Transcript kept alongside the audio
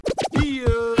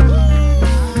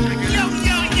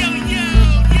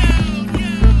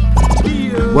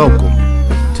Welcome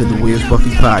to the Where's Buffy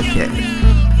podcast,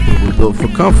 where we're built for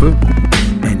comfort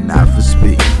and not for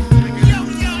speed.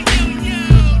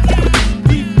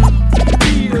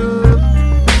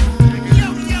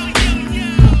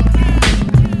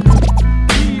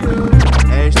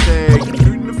 Hashtag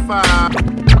shooting the five.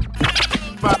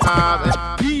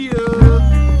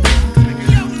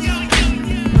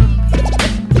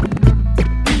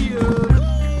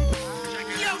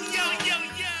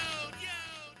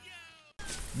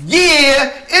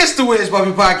 Yeah, it's the Where's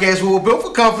Buffy podcast where we're built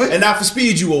for comfort and not for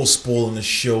speed, you old spoiling the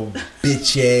show,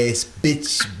 bitch ass,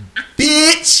 bitch.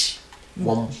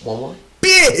 One more.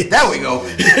 Bitch! There we go.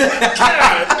 God,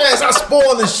 yes, I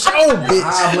spoiled the show, bitch.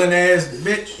 Hobbling ass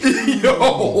bitch. Yo.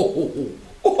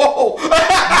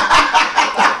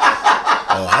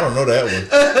 Oh, I don't know that one.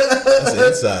 That's an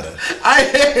insider. I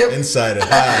am. Insider.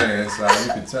 Hi. Yeah, inside,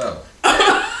 you can tell.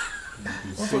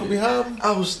 What's gonna be hobbling?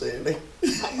 Outstanding.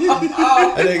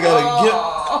 And they got a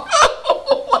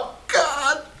Oh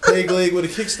God. peg leg with a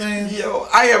kickstand. Yo,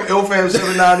 I am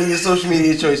IlFam79 in your social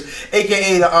media choice,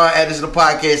 aka the editors of the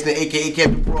podcast, and aka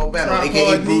Captain Brawl Battle,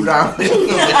 aka Brew Down,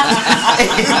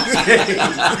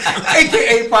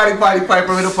 aka Potty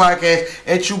Piper of the podcast,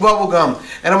 and Chew Bubblegum,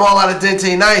 and I'm all out of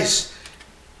Dente Nice,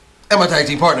 and my tag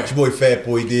team partner. Your boy Fat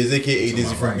Boy Diz, aka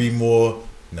Dizzy from B More.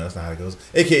 No, that's not how it goes.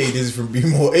 AKA Dizzy from B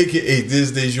More, aka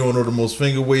Diz DeJourno, the most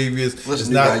finger waviest. Listen,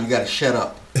 you gotta shut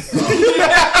up. It's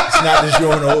not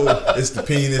DeJourno, it's the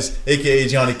penis, aka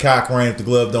Johnny Cochran. If the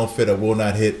glove don't fit, I will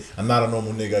not hit. I'm not a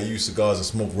normal nigga. I use cigars and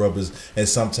smoke rubbers, and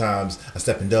sometimes I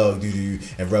step in dog doo-doo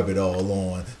and rub it all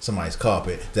on somebody's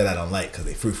carpet that I don't like because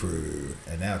they frou-frou.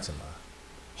 And now to my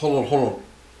Hold on.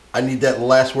 I need that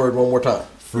last word one more time.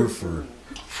 frou-frou.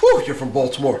 Whew, you're from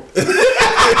Baltimore.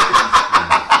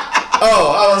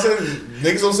 Oh, I was saying,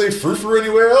 niggas don't say frou-frou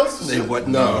anywhere else? They what?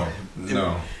 No.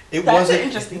 It That's wasn't an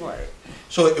interesting word.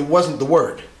 So it wasn't the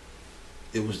word.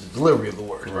 It was the delivery of the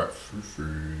word. Right.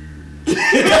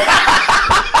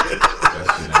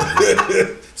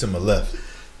 To my left.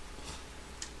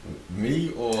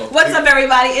 Me or What's up,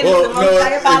 everybody? It is the most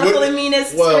diabolical and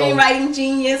meanest screenwriting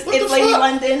genius. What It's the Lady fuck?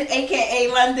 London,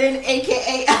 aka London,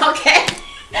 aka LK,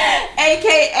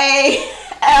 aka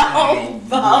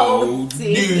Elbow D.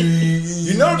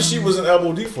 You know that she was an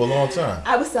elbow D for a long time.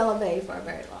 I was celibate for a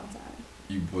very long time.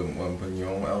 you wasn't putting your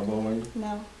own elbow in you?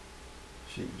 No,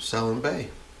 She was selling Bay.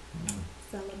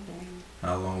 celibate.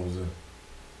 How long was it?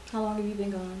 How long have you been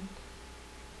gone?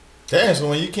 Damn, so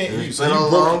when you can't, It's so been you a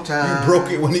broke long it, time. you broke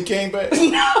it when he came back?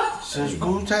 Since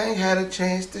Wu-Tang had a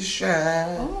chance to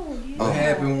shine. Oh, yeah. What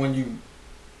happened when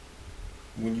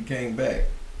you came back?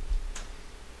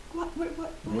 What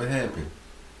happened?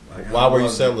 Like, Why how were you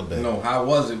was it? celibate? No, how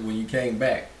was it when you came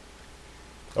back?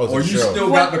 Oh, Or the you show. still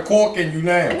got the cork in you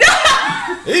now?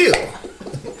 Ew.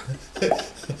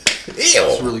 That's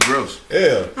Ew. really gross.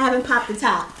 Ew. I haven't popped the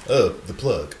top. The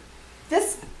plug.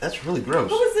 This, That's really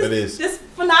gross. what was this? It is. This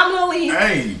phenomenally.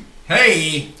 Hey!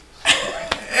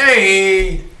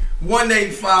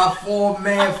 1854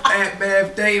 man, Fat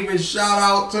Bath Davis. Shout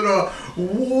out to the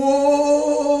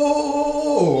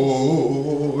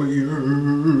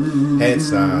Warriors. Head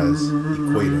size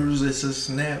equator. It's a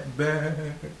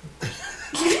snapback.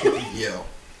 Yo.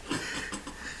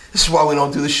 This is why we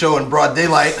don't do the show in broad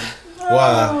daylight.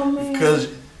 Why? Oh, man. Because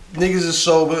niggas is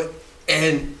sober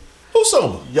and Who's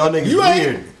sober? y'all niggas You ain't.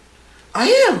 weird. I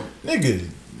am. Nigga.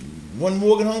 One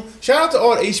Morgan home. Shout out to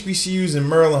all the HBCUs in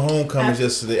Maryland homecomings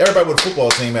yesterday. Everybody with a football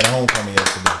team had a homecoming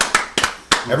yesterday.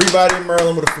 Everybody in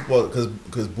Maryland with a football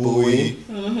because Bowie,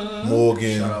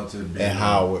 Morgan, Shout out to the big and one.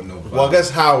 Howard. No Well, I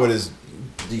guess Howard is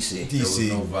DC. There was DC.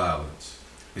 no violence.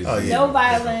 Oh, yeah. No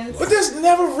violence. But there's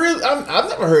never really. I've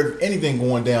never heard anything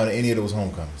going down at any of those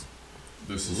homecomings.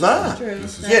 This is Nah. True.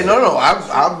 This is Yeah, no.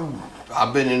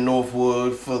 I've been in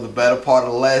Northwood for the better part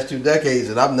of the last 2 decades,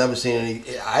 and I've never seen any.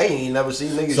 I ain't never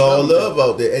seen niggas. It's all show love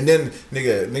out there. And then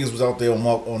niggas was out there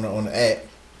on the app,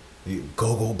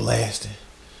 go blasting.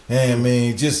 And I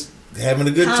mean, just having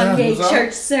a good time. Kanye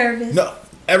church service. No,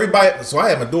 everybody. So I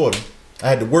had my daughter. I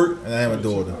had to work, and I had my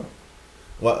daughter.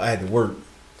 Well, I had to work,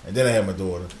 and then I had my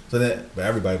daughter. So then, but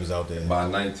everybody was out there. By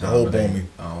nighttime, The whole it ain't- boomy.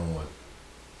 I don't want.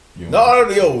 You don't No,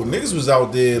 want- yo, niggas was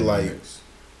out there in the like mix.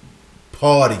 'Cause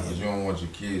partying. you don't want your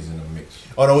kids in the mix.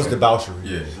 Oh no, it's debauchery.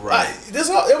 Yeah. Right. There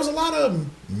was a lot of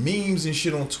memes and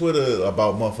shit on Twitter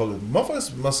about motherfuckers.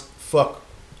 Motherfuckers must fuck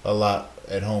a lot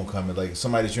at homecoming. Like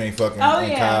somebody that you ain't fucking Oh, in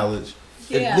yeah. college.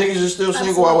 Yeah. If niggas are still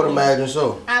single, I would imagine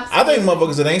so. I Absolutely. think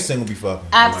motherfuckers that ain't single be fucking.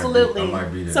 Absolutely. I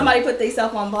might be there. Somebody put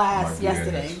themselves on Might blast be there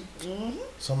yesterday.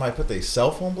 Somebody put their cell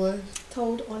phone blast?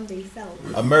 Told on themselves.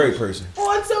 A married person.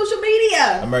 On social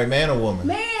media. A married man or woman?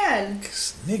 Man.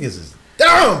 'Cause niggas is dirty.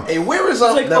 Damn! Hey, where is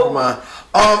Like, Never oh. mind.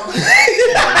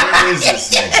 Where is this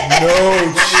nigga? No,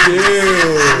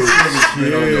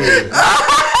 chill.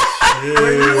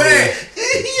 Where you at?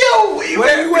 Yo,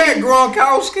 Where you at,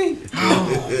 Gronkowski?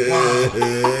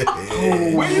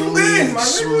 Where you been, my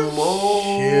nigga?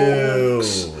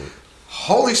 Chill.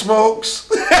 Holy smokes.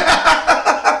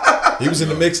 He was in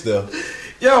the mix though.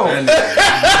 Yo, He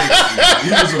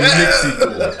was a mixy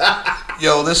boy.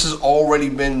 yo, this has already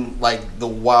been like the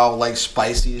wild, like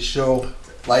spiciest show.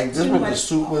 Like this was the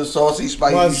super saucy,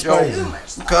 spicy Why it's show.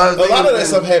 spicy? Because A lot of that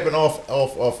stuff happened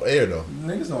off air though.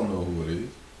 Niggas don't know who it is.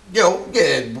 Yo,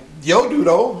 yeah, yo, do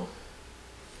though.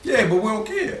 Yeah, but we don't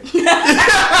care.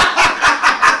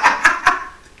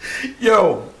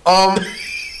 Yo,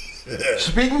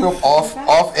 speaking of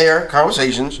off air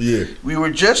conversations, Yeah. we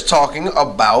were just talking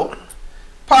about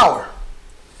Power.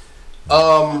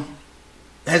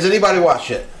 Has anybody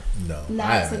watched it? No. I Not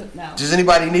haven't. to, no. Does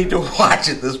anybody need to watch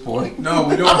at this point? No,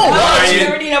 we don't. You Brian.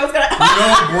 already know what's gonna. We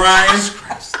don't, Brian.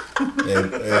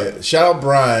 And, shout out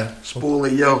Brian Spoiler,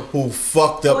 yo. who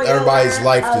fucked up Spoiler everybody's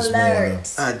life this alert. morning.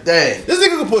 Dang. This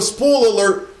nigga can put spoiler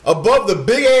alert above the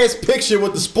big ass picture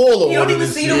with the spoiler You don't on it even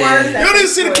and see shit. the words. You don't even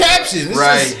see the caption. It's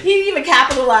Right. just- He didn't even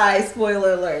capitalize.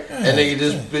 Spoiler alert. And then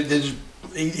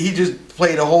he just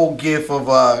played a whole gif of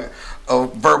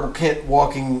Verbal Kent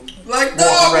walking. Like, Walking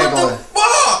dog, what regular. the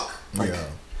fuck? yeah.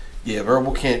 Yeah,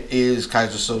 Verbal Kent is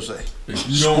Kaiser Sose.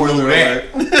 You don't know that.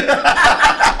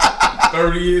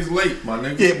 30 years late, my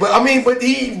nigga. Yeah, but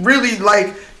he really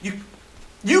like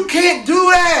you can't do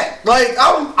that. Like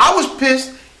I was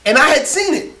pissed and I had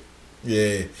seen it.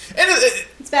 Yeah. And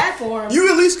It's bad for him. you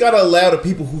at least gotta allow the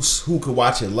people who could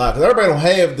watch it live, because everybody don't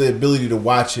have the ability to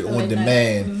watch it on Midnight.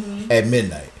 demand at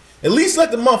midnight. At least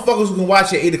let the motherfuckers who can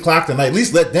watch it at 8 o'clock tonight, at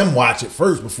least let them watch it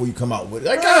first before you come out with it.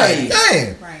 Like, Right. God damn.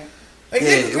 Right. Like, Yeah,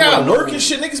 niggas it gotta wasn't work no- and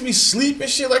shit. Niggas be sleeping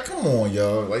shit. Like, come on,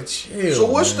 y'all. Like, chill. So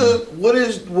what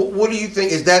do you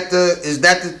think? Is that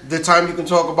the time you can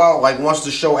talk about? Like once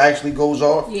the show actually goes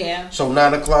off? Yeah. So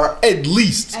 9 o'clock? At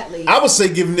least. At least. I would say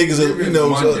give niggas Give it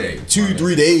Monday.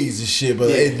 2-3 days and shit, but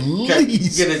at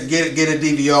least. Get a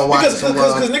DVR watch Because some,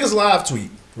 niggas live tweet,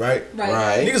 right?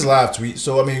 Right. Niggas live tweet.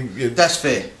 So I mean, That's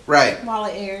fair, right? While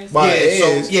it airs. Why- Yeah, it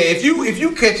so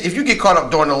is. if you get caught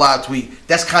up during the live tweet,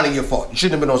 that's kind of your fault. You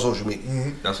shouldn't have been on social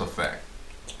media. That's a fact.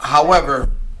 However,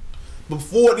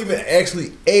 before it even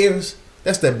actually airs,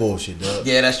 that's that bullshit, dog.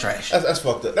 yeah, that's trash. That's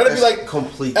fucked up. That'd be That's like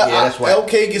complete. Yeah, that's right.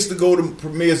 LK gets to go to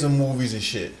premieres of movies and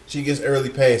shit. She gets early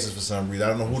passes for some reason. I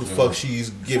don't know who the fuck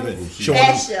she's giving,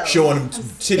 Special. showing them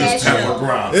titties Special. to.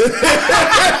 Brown.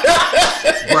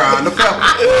 Brown the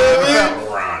pepper.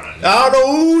 I don't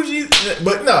know who she,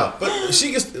 but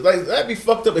she gets like that'd be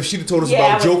fucked up if she'd have told us Yeah, about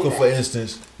I would Joker, do for that.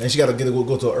 instance, and she got to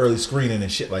go to an early screening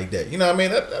and shit like that. You know what I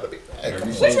mean? That'd be bad. Come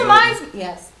on. Which reminds me,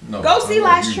 yes. No, Go see I know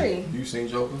Last you- Tree. You seen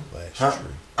Joker? Last Huh?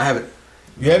 Tree. I haven't.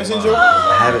 You haven't seen Joker?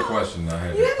 I have have it. a question. I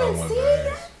You haven't haven't wanted seen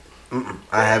to ask.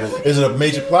 I haven't. Is it a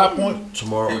major plot point?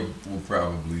 Tomorrow. It will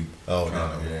probably. Oh no,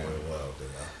 kinda, no, yeah.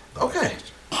 well, Okay.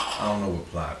 I don't know what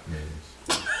plot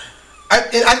means.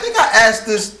 I think I asked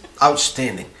this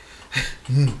outstanding.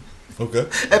 okay.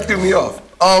 That threw me off.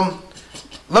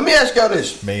 Let me ask y'all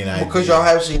this. Main Because idea. y'all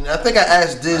have seen it. I think I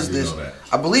asked Diz I do this. know that.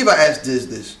 I believe I asked Diz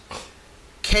this.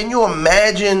 Can you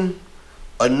imagine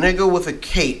a nigga with a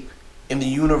cape in the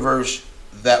universe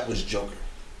that was Joker?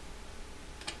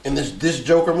 In this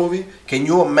Joker movie? Can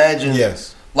you imagine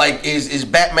Yes. like is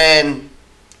Batman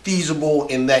feasible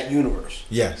in that universe?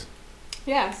 Yes.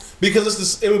 Yes.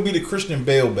 Because it would be the Christian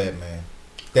Bale Batman.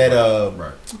 That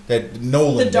Right. that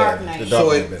Nolan The Dark Batman, Knight. the Dark So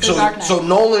Knight it, Batman. so Dark Knight. so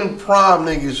Nolan prime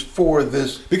niggas for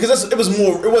this. Because it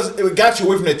got you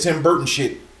away from that Tim Burton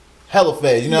shit hella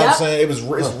fast. You know what I'm Yep.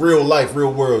 saying? It's real life,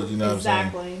 real world. You know what I'm saying?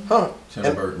 Exactly. Huh. Tim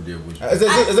And- Burton did which Is that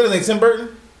his name? Tim Burton?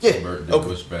 Yeah. Tim Burton did Okay.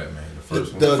 which Batman? The The,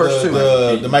 first the, one. first two.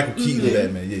 the Michael Keaton Yeah.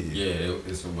 Batman. Yeah. Yeah,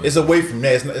 it's away. It's away from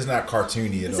that. It's not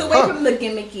cartoony at It's all. away from the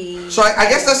gimmicky. So I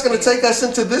guess that's gonna take us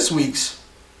into this week's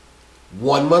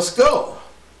One Must Go.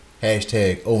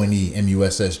 Hashtag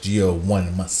ONEMUSSGO.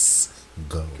 One must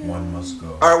go. One must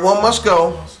go. All right, one must go.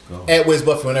 One must go. At Wiz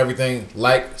Buffy on everything.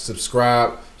 Like,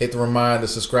 subscribe, hit the reminder,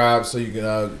 subscribe so you can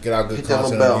get our good Hit that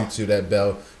content little on bell. YouTube. That bell.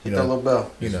 You Hit that know, little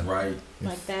bell. you It's know, right.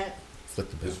 Like that. flick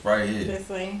the bell. It's right here. This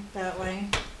way. That way.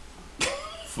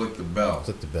 Flick the bell.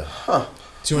 Flick the bell. Huh.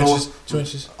 2 No. inches. 2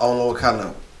 inches. I don't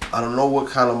know what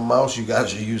kind of mouse you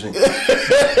guys are using. The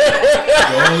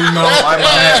only mouse that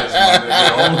matters, my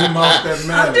nigga. The only mouse that I'm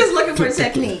matters. just looking for a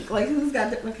technique. Like who's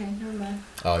got the? Okay, never mind.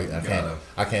 Oh, Gotta-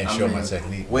 I can't I show mean- my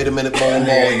technique. Wait a minute, Bone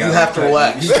Ball. Yeah, You gotta have to check.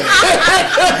 relax.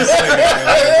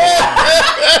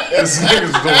 This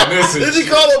nigga's doing this. Did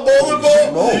you call it bowling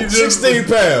ball? 16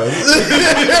 pounds.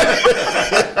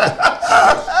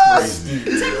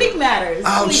 Technique matters.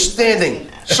 Outstanding.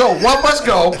 So one must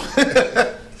go.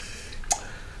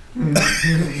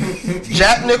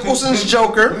 Jack Nicholson's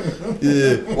Joker.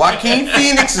 Yeah. Joaquin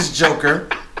Phoenix's Joker.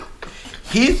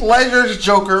 Heath Ledger's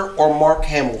Joker or Mark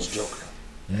Hamill's Joker.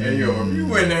 Hey yo, if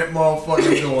you in that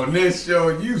motherfucker doing this show,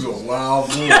 you's a wild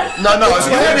boy. No, if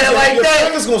you in there like that, I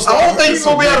don't think you're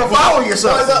gonna be able to follow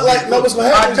yourself. What's gonna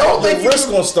happen? I don't think the risk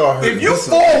gonna start hurting. If you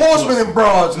four horsemen and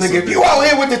broads, nigga, if you out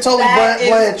here with the Tully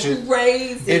Blanchard,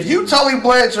 crazy. if you Tully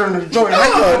Blanchard in the joint, how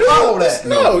you gonna follow that?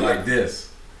 No, like this.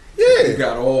 Yeah. You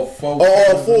got all four.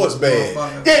 All four is bad.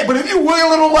 Yeah, but if you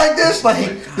wiggle them like this, like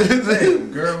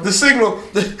the signal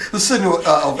of You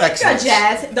got excellence.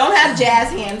 jazz. Don't have jazz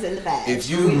hands in the bag. If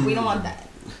you- we don't want that.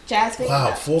 Jazz fingers. Wow,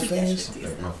 no. 4 Keep that fingers? shit to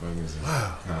yourself. My fingers.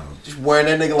 Wow. Just wearing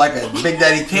that nigga like a Big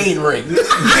Daddy Kane ring.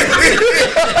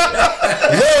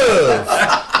 Love.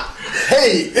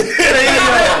 Hate.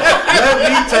 Let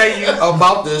me tell you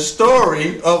about the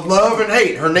story of love and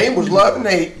hate. Her name was Love and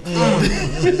Hate.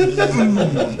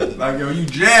 Like yo, you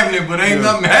jamming it, but ain't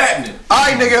nothing happening. All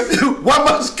right, nigga, one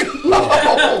must go.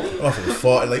 Off of the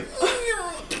fart, like.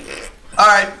 All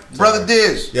right, Brother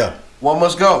Diz, Yeah. one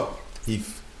must go.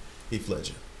 Heath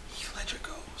Ledger. Heath Ledger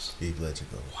goes. Heath Ledger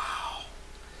goes.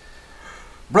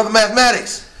 Brother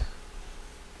Mathematics.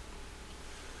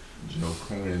 Joe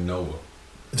Coon and Noah.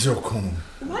 Joe Coon.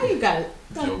 Why you got it?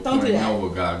 Joe Don't Coon do and that. Noah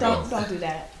gotta go. Don't do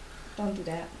that. Don't do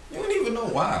that. You don't even know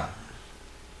why.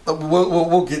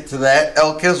 We'll get to that.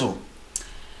 El Kizzle.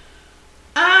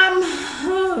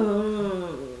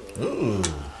 Ooh.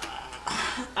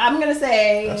 I'm gonna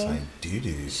say. That's like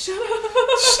doo-doo. Shut up.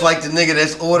 It's like the nigga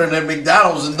that's ordering at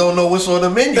McDonald's and don't know what's on the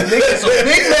menu. Nigga, it's a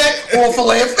Big Mac or a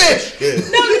filet of fish.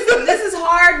 No, this is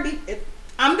hard.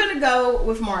 I'm gonna go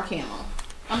with Mark Hamill.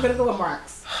 I'm gonna go with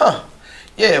Mark's. Huh.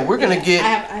 Yeah, we're gonna get. I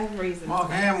have reasons. Mark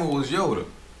Hamill was Yoda.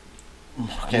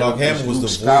 Mark Hamill was the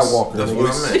voice. Skywalker. That's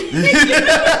what I meant.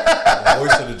 The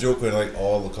voice of the Joker in like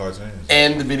all the cartoons.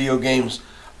 And the video games.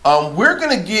 We're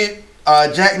gonna get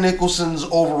Jack Nicholson's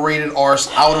overrated arse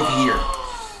out of here.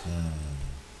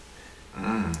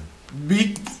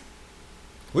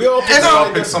 We all And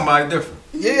I'll Pick somebody different.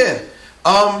 Yeah.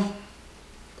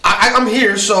 I'm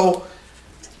here, so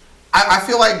I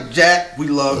feel like Jack. We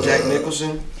love Jack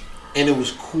Nicholson, and it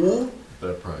was cool,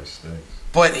 That price stinks.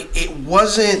 but it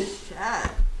wasn't.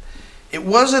 It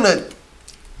wasn't a.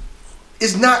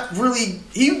 It's not really.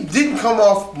 He didn't come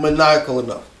off maniacal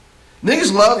enough.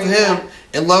 Niggas loved him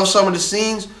and loved some of the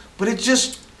scenes, but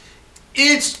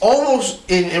it's almost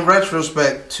in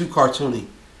retrospect too cartoony.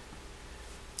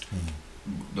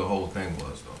 The whole thing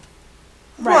was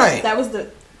though. Right. That was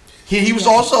the. He was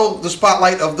also the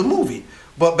spotlight of the movie,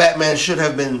 but Batman should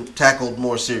have been tackled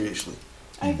more seriously.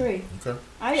 I agree. Okay.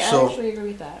 I So- actually agree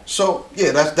with that. So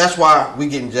yeah, that's why we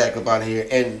getting Jack up out of here.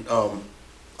 And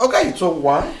okay, so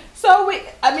why? So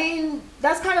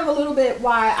that's kind of a little bit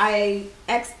why I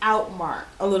X out Mark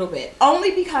a little bit.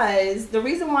 Only because the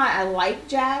reason why I like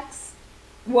Jax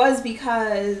was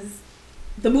because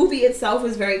the movie itself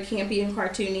was very campy and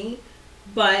cartoony,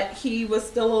 but he was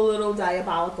still a little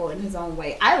diabolical in his own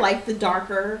way. I like the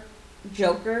darker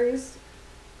Jokers.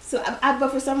 So, but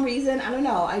for some reason, I don't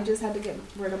know. I just had to get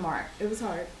rid of Mark. It was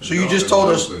hard. So you just told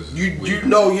us you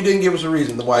didn't give us a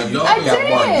reason why you got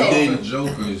Mark. You The didn't.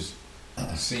 Jokers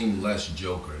seem less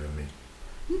Joker to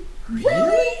me.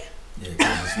 Really? Yeah,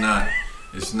 because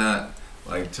it's not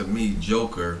like, to me,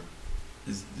 Joker.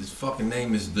 His fucking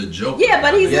name is the Joker. Yeah,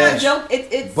 but he's Yes. not joke.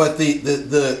 It's But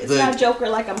it's not Joker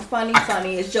like I'm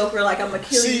funny. It's Joker like I'm a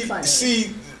killing funny.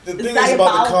 See, the It's thing is about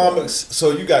the diabolical. comics.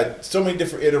 So you got so many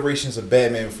different iterations of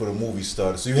Batman before the movie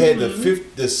started. So you had the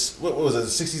what was it, the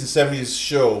 60s and 70s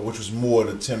show, which was more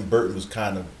the Tim Burton was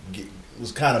kind of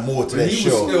more to But that he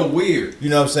show. was still weird. You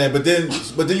know what I'm saying? But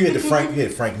then you had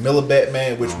Frank Miller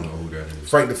Batman, which I don't know who that is.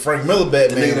 Frank Miller The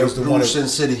Batman nigga was that the drew one Sin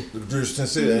City. that drew Sin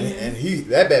City, and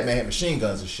that Batman had machine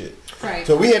guns and shit. Right.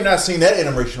 So we have not seen that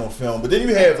iteration on film. But then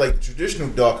you have like the traditional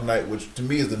Dark Knight, which to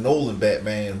me is the Nolan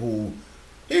Batman, who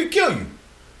he would kill you.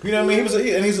 You know what I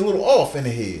mean? And he's a little off in the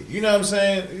head. You know what I'm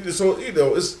saying? So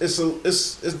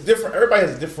it's different. Everybody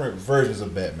has different versions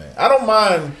of Batman. I don't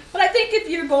mind. But I think if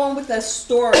you're going with the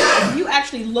story, if you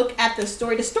actually look at the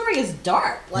story is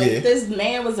dark. Like this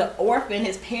man was an orphan,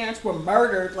 his parents were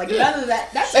murdered. Like none of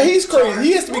that. That's And he's a dark crazy.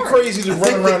 He has to be story. crazy to I run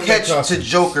think around the in that catch costume. to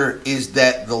Joker is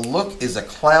that the look is a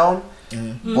clown,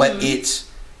 but it's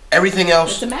everything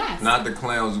else. It's a mask. Not the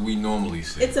clowns we normally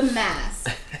see. It's a mask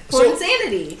for So-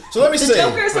 insanity. So let me the say,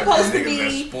 Joker is supposed to Niggas that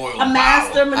be spoiled a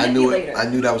master I knew manipulator. it. I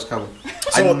knew that was coming.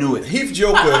 I knew it. Heath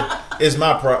Joker is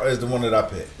is the one that I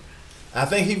picked. I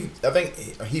think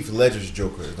Heath Ledger's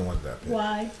Joker is the one that I picked.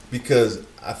 Why? Because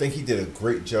I think he did a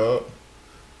great job.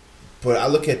 But I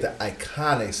look at the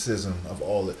iconicism of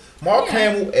all it. Mark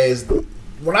Hamill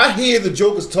when I hear the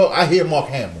Jokers talk, I hear Mark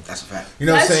Hamill. That's a fact. You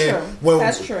know what I'm saying? True. When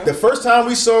That's true. The first time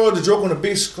we saw the Joker on the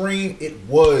big screen, it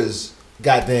was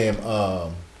goddamn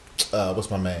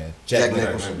what's my man? Jack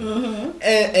Nicholson. Mm-hmm.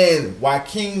 And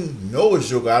Joaquin Noah's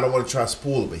Joker, I don't want to try to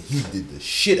spoil it, but he did the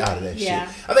shit out of that shit.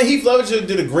 Yeah. I think Heath Ledger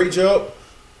did a great job.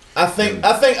 I think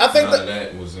None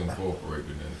that of was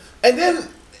incorporated in it. and then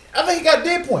I think he got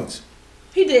dead points.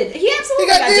 He did. He absolutely He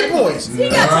got dead points. He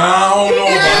got I don't know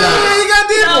about He got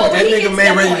dead No, points. That he nigga gets made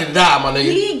dead ready to points. die, my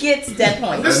nigga. He gets dead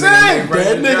points. Just That nigga saying. made ready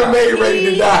That to nigga die. made ready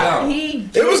to die. He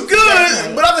It was gets dead good,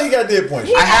 points. but I think he got dead points.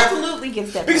 He I have- absolutely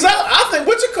gets dead Because points. I think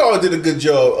What You Call did a good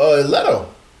job. Leto.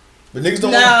 But niggas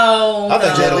don't No, I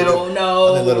think Jared no, Leto-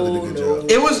 no. I think Leto did a good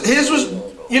job. His was,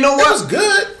 you know It was what?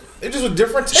 good. It just was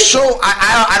different take. So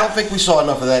I don't think we saw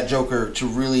enough of that Joker to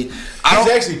really. I He's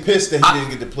don't. actually pissed that he didn't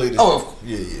get to play this. Oh, of course.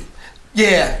 Yeah.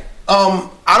 Yeah.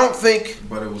 I don't think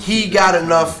But it was he got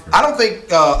enough. I don't think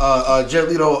Jared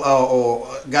Leto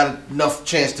got enough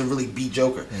chance to really be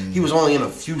Joker. He was only in a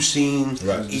few scenes.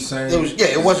 Right. It Same- was, yeah,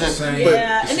 it it's wasn't. the same-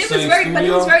 Yeah, It's and the it was same but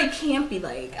it was studio? very campy.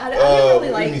 Like I didn't What really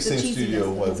do like you mean the same cheesiness. studio?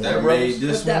 of What, the That Warner made Brothers?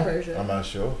 this with that one. version. I'm not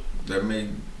sure. That made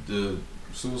the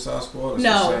Suicide Squad. It's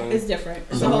No, the same. it's different.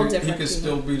 It's So a whole he different. could team.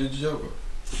 still be the Joker.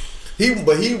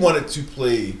 He wanted to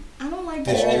play. I don't like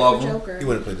All the of them? Joker. He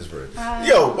wanted to play this version. Uh,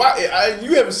 Yo, why?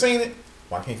 You haven't seen it?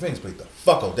 Joaquin Phoenix played the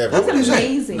fuck out that What version. did he say?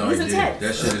 Amazing. No, He's he did. intense.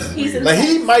 That shit is He's weird. Like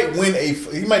he might win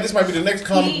this might be the next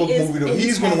comic He book is movie.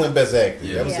 He's going to win Best Actor.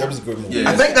 Yeah. That was a good movie. Yeah.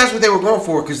 I think that's what they were going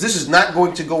for because this is not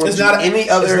going to go It's into not any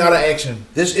other. It's not an action.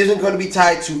 This isn't going to be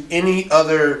tied to any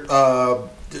other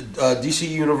DC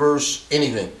universe.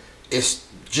 Anything. It's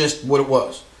just what it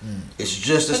was. It's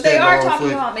just a But they are standalone talking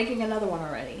flick. about making another one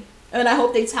already, and I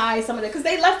hope they tie some of it because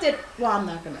they left it. Well, I'm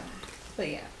not gonna. But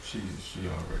yeah, She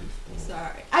already spoiled.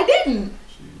 sorry, I didn't.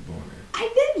 She was doing it. I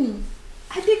didn't.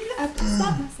 I have to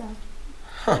stop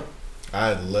myself.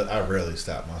 I rarely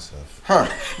stop myself. Huh.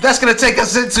 That's going to take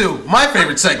us into my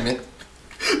favorite segment,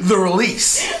 the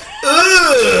release.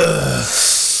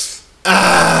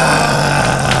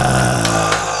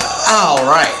 All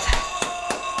right.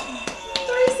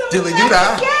 Dilly doo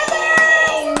dah.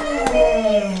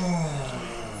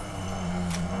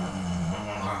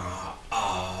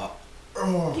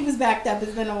 He was backed up.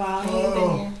 It's been a while. He ain't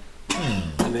been here.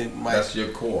 And then my That's your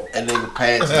core. and then the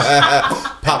pants,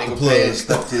 Pop the nigga plug. pants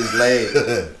stuck to his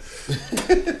leg.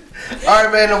 All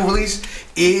right, man. The release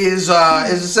is a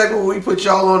segment where we put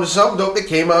y'all on to something dope that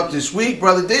came out this week.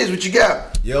 Brother Diz, what you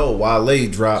got? Yo, Wale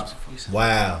dropped.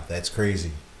 Wow, that's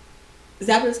crazy. Is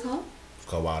that what it's called? It's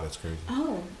called Wow, that's crazy.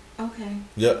 Oh, okay.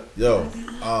 Yep,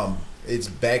 yo, it's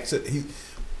back to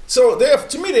So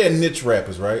to me they're niche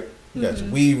rappers, right? You got your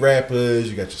weed rappers,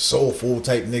 you got your soulful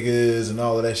type niggas, and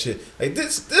all of that shit. Like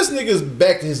this nigga's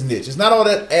back to his niche. It's not all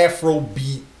that Afro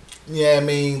beat. Yeah, I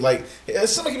mean, like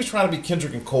somebody was trying to be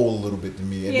Kendrick and Cole a little bit to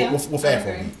me, and Yeah, with I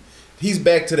Afro agree. beat. He's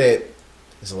back to that.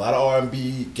 There's a lot of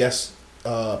R&B guest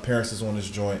appearances on this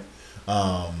joint.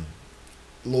 A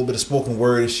little bit of spoken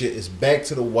word and shit. It's back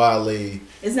to the Wale.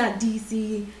 It's not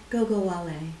DC. Go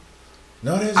Wale.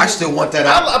 No, there's I still want that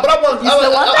out. But I want. You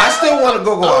still want I still want to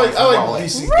go I out. like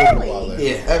DC Really? Go Wale.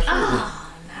 Yeah,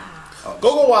 absolutely.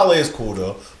 Go Wale is cool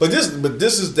though. But this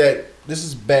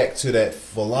is back to that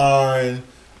Valarin.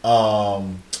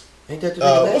 Ain't that the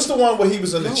nigga What's the one where he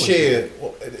was in the No, chair?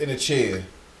 In the chair.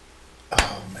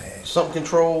 Oh man, Something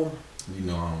control. You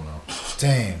know, I don't know.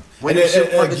 damn. When And you sit in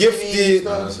front then of the TV Gifted. and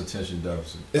stuff? That's attention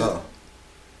deficit.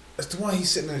 It's the one he's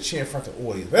sitting in the chair in front of the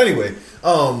audience. But anyway,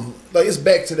 like it's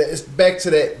back to that. It's back to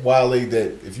that Wale.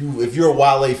 That if you're a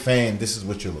Wale fan, this is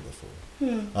what you're looking for.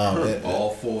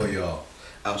 All four of y'all.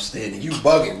 Outstanding. You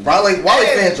bugging. Wale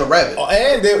fans are rabid.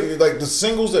 And they, like the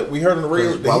singles that we heard on the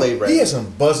radio, Wale he rapping. had some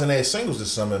buzzing ass singles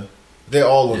this summer. They're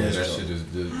all on Yeah, this that joint. shit is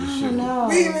the I shit. don't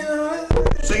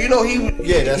know. So you know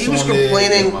that's he was on there.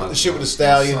 complaining. The shit with the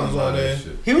Stallion was on there.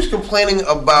 He was complaining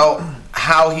about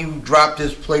how he dropped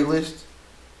his playlist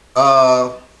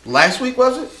last week,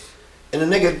 was it? And the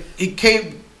nigga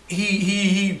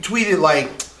he tweeted like,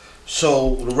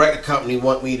 so the record company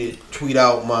want me to tweet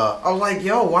out my. I was like,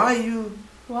 yo, why you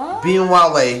What? being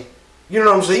Wale? You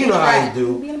know what I'm saying? You know how you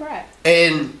do. Being a brat.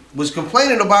 And was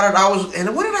complaining about it.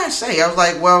 And what did I say? I was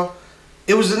like, well,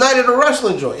 it was the night of the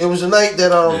wrestling joint. It was the night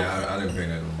that Yeah, I didn't pay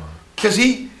that no mind. cause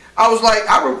I was like,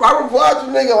 I replied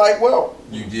to the nigga like, well,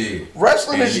 You did.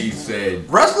 wrestling And is he said,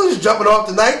 jumping off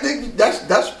tonight. Nigga.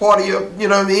 That's part of your, you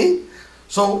know what I mean?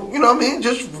 So, you know what I mean?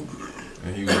 Just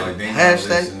And he was like, they not Hashtag.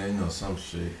 listening or some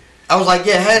shit. I was like,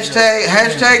 yeah,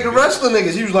 hashtag the wrestling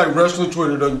niggas. He was like, wrestling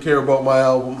Twitter doesn't care about my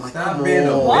album. I'm like, Stop come being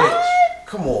a on. What?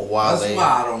 Come on, Wale. That's why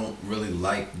I don't really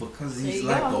like, because There he's you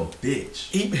like go. a bitch.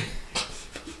 He,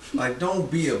 Like, don't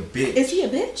be a bitch. Is he a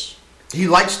bitch? he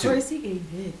likes Or to. is he a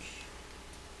bitch?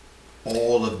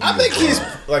 All of I think you, he's bro.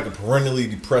 like a perennially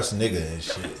depressed nigga and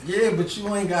shit. Yeah, but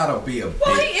you ain't gotta be a bitch.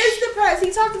 Well, he is depressed.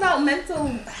 He talked about mental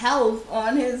health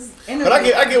on his interview. But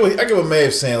I get what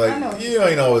Maeve's saying. I know. Like, you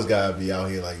ain't always gotta be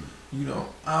out here like. You know,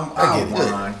 I I get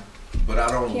it. whine, but I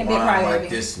don't Can't be a whine priority. like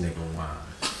this nigga whine.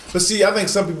 But see, I think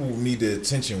some people need the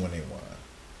attention when they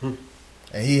whine,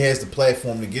 and he has the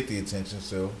platform to get the attention.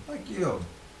 So Like, you're a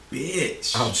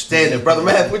bitch. Outstanding. Brother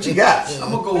Math, what you got?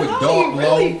 I'm gonna go with How do Dark you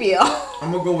really Low. feel?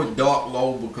 I'm gonna go with Dark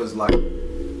Low because, like,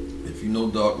 if you know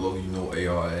Dark Low, you know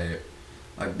AR.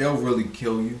 Like, they'll really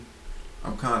kill you.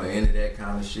 I'm kind of into that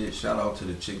kind of shit. Shout out to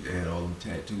the chick that had all them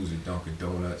tattoos at Dunkin'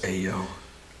 Donuts. Hey, yo.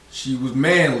 She was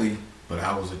manly, but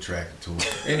I was attracted to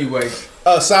her. Anyway,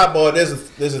 sidebar,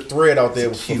 there's a thread out there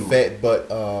for Cute. fat butt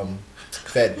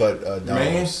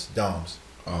Man? doms,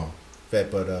 oh, fat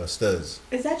butt studs.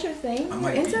 Is that your thing? I You're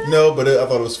might into be- that? No, but I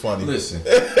thought it was funny. listen.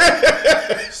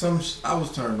 I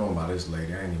was turned on by this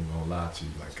lady. I ain't even gonna lie to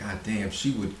you. Like, goddamn,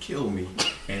 she would kill me,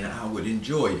 and I would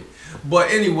enjoy it.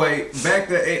 But anyway, back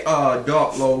to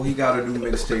Dark Low. He got a new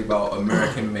mixtape about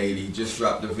American Made. He just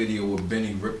dropped a video with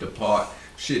Benny ripped apart.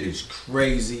 Shit is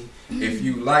crazy. If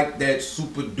you like that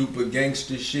super duper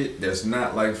gangster shit that's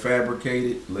not like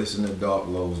fabricated, listen to Dark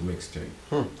Low's mixtape.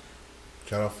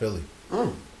 Shout out Philly.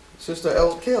 Sister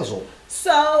El Kelso.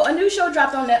 So, a new show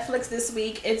dropped on Netflix this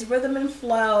week. It's Rhythm and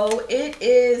Flow. It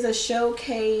is a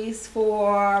showcase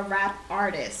for rap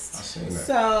artists. I seen that.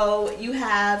 So, you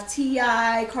have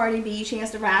T.I., Cardi B, Chance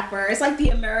the Rapper. It's like the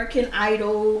American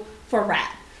Idol for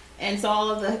rap. And so all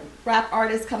of the rap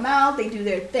artists come out, they do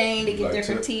their thing, they get Like their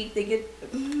Tip? critique, they get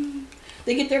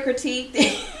their critique,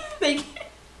 they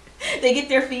get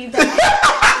their feedback.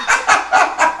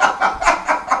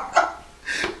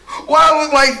 Why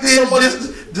was like this?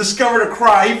 Just discovered a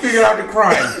crime. He figured out the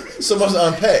crime. So much to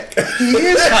unpack. He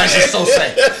is kind of so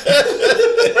sad.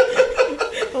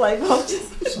 Like, well,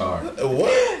 just, Sorry.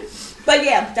 What? but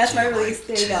yeah, that's my release.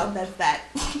 There you go. That's that.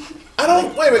 I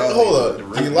don't. Wait a minute. Hold The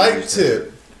up. Do you like regulars.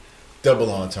 Tip?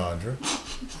 Double entendre.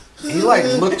 He like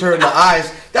looked her in the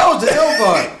eyes. That was the L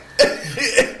part.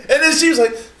 And then she was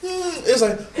like, it's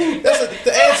like,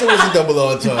 the answer was a double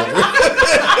entendre.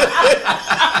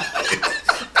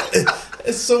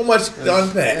 It's so much to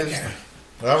unpack.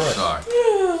 All right. Sorry.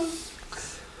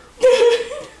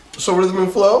 So Rhythm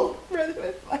and Flow. I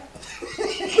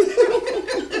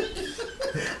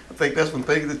think that's when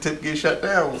things the Tip get shut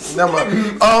down. Never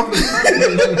mind.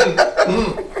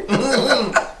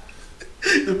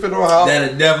 Depending on how.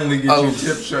 That'll definitely get Oh. your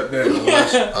tip shut down.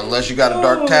 Unless you got a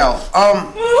dark towel.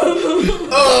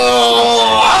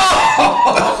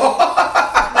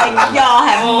 Like, y'all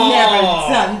have never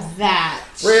done that.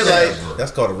 Red light. Never.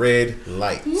 That's called a red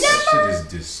light. That shit is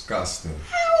disgusting.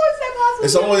 How is that possible?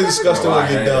 It's only disgusting No, when I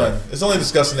you're ain't. done. It's only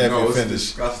disgusting after No, you're it's finished.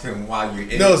 disgusting while you're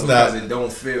in No, it it's because not. it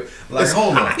don't feel like. It's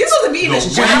Hold on. hot. You're supposed to be in the The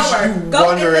shower. you Go in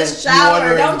wondering- the you shower.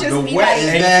 wondering Don't just The be wet like,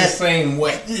 ain't that- the same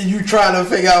wet. You trying to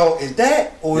figure out is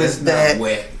that or It's is not that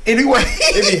wet. anyway?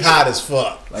 It be hot as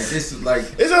fuck. Like this is like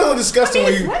It's only disgusting I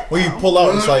mean, when it's you wet when you though. pull out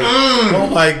and it's like, oh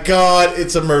my god,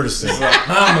 it's a murder scene.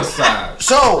 homicide.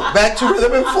 So back to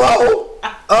Rhythm and Flow.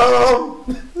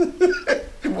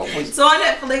 What was- so on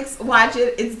Netflix, watch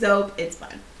it. It's dope. It's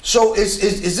fun. So is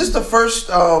this the first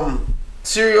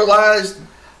serialized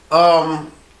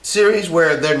series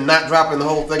where they're not dropping the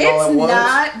whole thing all It's at once?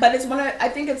 not, but it's one of. I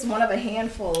think it's one of a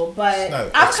handful. But It's not-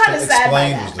 I'm kind of sad by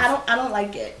Explained was that. the- I don't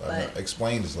like it. But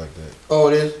Explained is like that. Oh,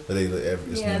 it is. But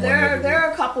it's yeah, one there every are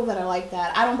week. a couple that are like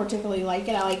that. I don't particularly like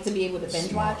it. I like to be able to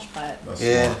binge watch, but That's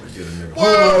Yeah. smart to get a nigga.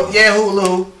 Hulu. Yeah,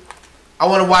 Hulu. I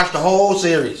want to watch the whole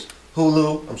series.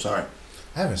 Hulu. I'm sorry.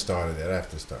 I haven't started that. I have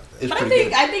to start that. It's But pretty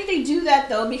good. I think they do that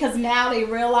though because now they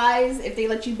realize if they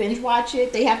let you binge watch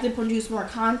it, they have to produce more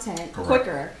content Correct.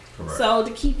 quicker. Correct. So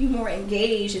to keep you more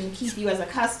engaged and keep you as a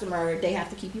customer, they have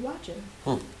to keep you watching.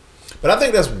 But I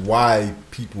think that's why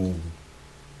people.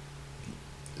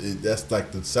 That's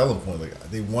like the selling point. Like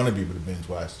they want to be able to binge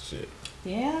watch the shit.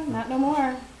 Yeah, not no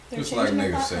more. They're Just like changing their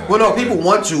niggas platform. said. Well, no, people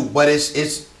want to, but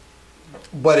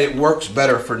but it works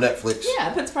better for Netflix.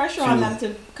 Yeah, it puts pressure on them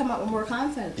to come up with more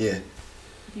content. Yeah.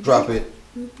 You Drop binge-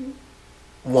 it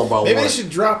one by Maybe one. they should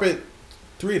drop it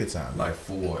 3 at a time. Like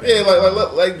 4. Yeah,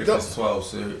 like if don't- it's 12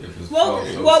 series. If it's Well,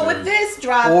 12 well, series. with this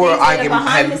drop, Or they did I a can behind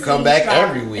have the you come scenes back drop,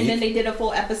 every week. and then they did a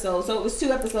full episode. So it was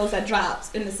 2 episodes that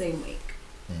dropped in the same week.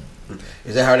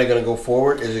 Is that how they're gonna go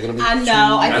forward? Is it gonna be? I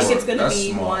know. I That's- think it's gonna that's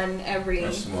be smart. one every.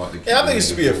 That's smart. to keep Yeah, I think it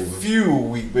should be a moving. few a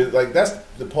week, but like that's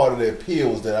the part of the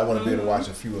appeal is that I want to be able to watch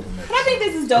a few of them. But I think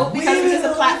this is dope because it is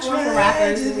a platform for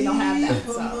rappers, and we don't have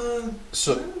that. So.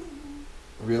 So,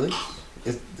 really?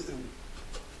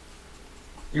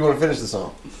 You want to finish the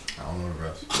song? I don't know the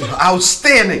rest.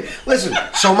 Outstanding. Listen,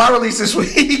 so my release this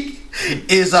week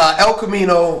is El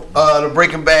Camino, the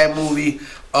Breaking Bad movie.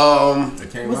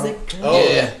 It came Was out. it? Oh,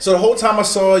 Yeah. So the whole time I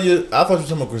saw you, I thought you were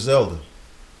talking about Griselda.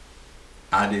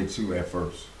 I did too at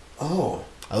first. Oh.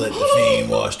 I let the fiend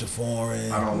wash the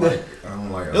foreign. I don't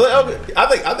like.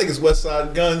 I think it's West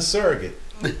Side Gun surrogate.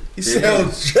 He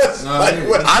sounds just No, like yeah.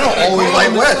 West. I don't always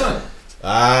like West. He say,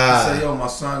 Ah, yo, my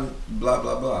son, blah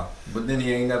blah blah. But then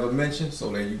he ain't never mentioned, so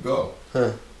there you go.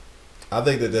 Huh. I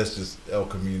think that's just El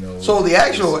Camino. So the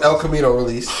actual El Camino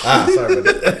release. sorry about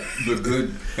that. The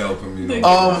good El Camino.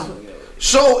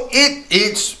 So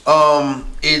it's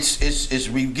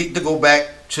we get to go back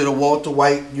to the Walter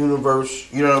White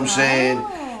universe. You know what I'm saying?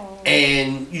 Oh.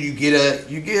 And you get a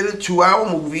 2-hour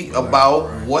movie about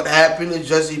right. what happened to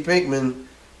Jesse Pinkman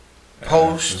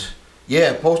post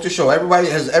the show.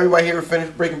 Has everybody here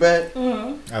finished Breaking Bad?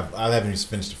 I haven't even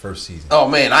finished the first season. Oh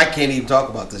man, I can't even talk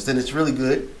about this. Then it's really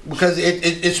good because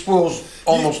it spoils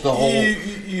almost the whole.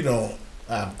 You know,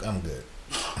 I'm good.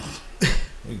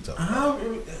 We can talk.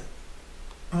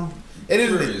 I'm It is-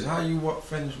 curious how you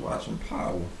finish watching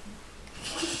Power.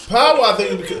 Power, I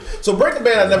think. So Breaking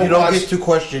Bad, I never You don't watched. get to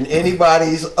question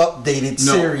anybody's updated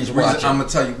series watching. I'm gonna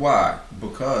tell you why.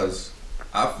 Because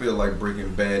I feel like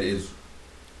Breaking Bad is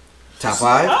Top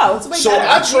 5. Oh, it's way So better.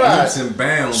 I tried. leaps and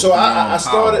bounds. So I beyond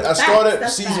started. Power. I started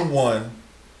That's season facts. 1,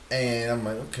 and I'm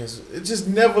like, okay, so it just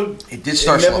never. It did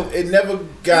start never, slow. It never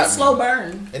got It's me. slow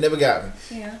burn. It never got me.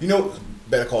 Yeah. You know,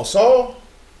 Better Call Saul.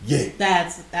 Yeah, That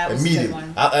was a good immediately.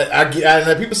 one. I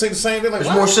get. People say the same thing. Like, It's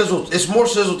what? more sizzle. It's more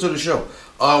sizzle to the show.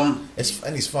 And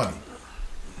he's funny.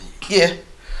 Yeah.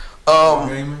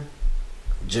 Heyman?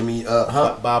 Jimmy.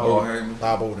 Bob Oh, Heyman.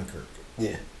 Odenkirk.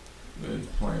 Yeah. Yeah, he's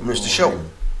playing Mr. Paul Show. Heyman.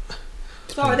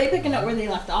 So are they picking up where they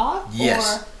left off?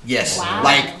 Yes. Or? Yes. Wow.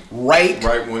 Like right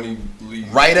Right when he leaves.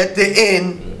 right at the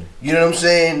end. You know what I'm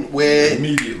saying? Where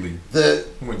Immediately. the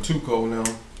When Tuco now.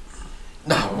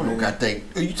 we don't got that.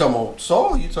 Are you talking about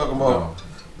Saul? You talking about?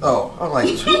 No. Oh, I like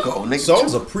Tuco. Nigga.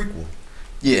 Saul's a prequel.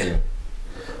 Yeah.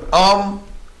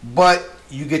 But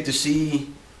you get to see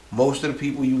most of the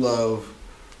people you love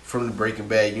from the Breaking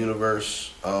Bad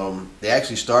universe. They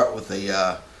actually start with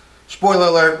a spoiler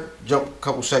alert. Jump a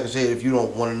couple seconds ahead if you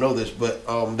don't want to know this, but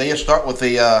they start with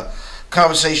a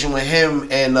conversation with him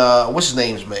and what's his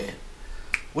name's man?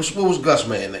 What was Gus'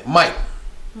 man name? Mike.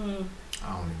 I don't even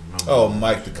remember. Oh,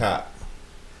 Mike the Cop,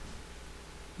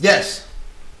 Yes.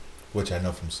 which I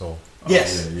know from Saul. Oh,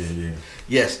 Yes. Yeah.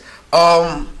 Yes.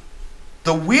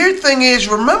 The weird thing is,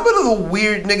 remember the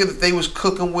weird nigga that they was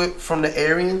cooking with from the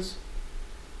Aryans?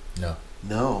 No.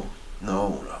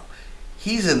 No.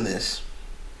 He's in this.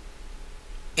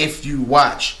 If you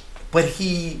watch, but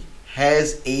he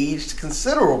has aged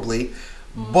considerably.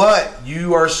 But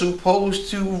you are supposed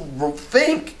to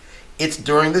think it's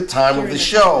during the time of the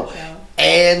show,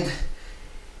 and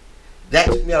that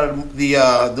took me out of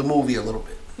the movie a little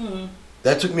bit.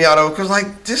 That took me out of it because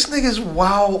like this nigga's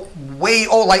way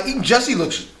old. Like even Jesse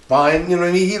looks fine. You know what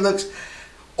I mean? He looks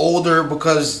older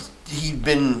because he'd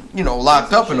been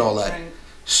locked up and all that. Right.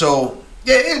 So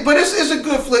yeah, but it's a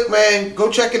good flick, man.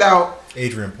 Go check it out.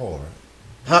 Adrian Paul, right?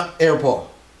 Huh? Aaron Paul.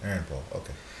 Aaron Paul.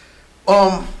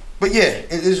 Okay. But yeah,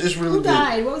 it's really Who good.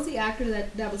 died? What was the actor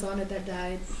that was on it that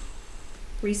died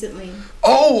recently?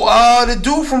 Oh, the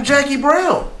dude from Jackie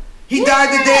Brown. He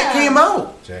died the day it came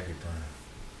out. Jackie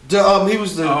Brown. He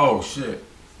was the Oh shit.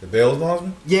 The Bells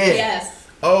Bondsman? yeah. Yes.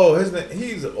 Oh, his name.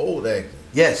 He's an old actor.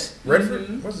 Yes.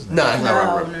 Redford. What's his name? Nah, it's not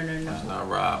Rob. No. That's not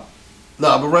Rob.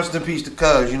 Nah, but rest in peace to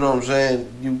Cuz. You know what I'm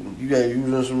saying?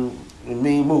 You was in some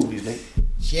mean movies, nigga.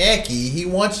 Jackie. He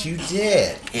wants you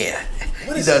dead. Yeah,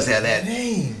 What he is does his have that.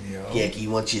 name, yo? Jackie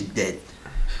wants you dead.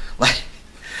 Like,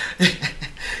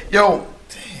 yo,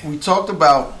 we talked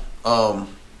about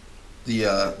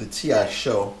the T.I.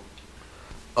 show.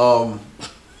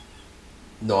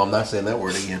 No, I'm not saying that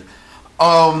word again.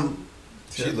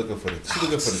 She looking for the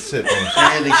tip. Ain't she?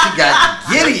 And she got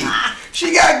giddy.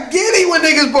 She got giddy when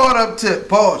niggas brought up tip.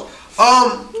 Pause.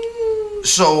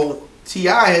 So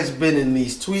T.I. has been in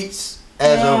these tweets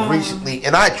as of recently,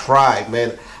 and I tried,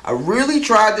 man. I really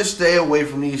tried to stay away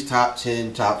from these top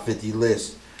 10, top 50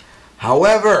 lists.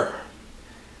 However,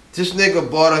 this nigga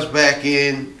brought us back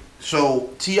in. So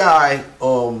T.I.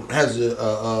 has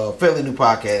a fairly new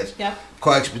podcast Yep.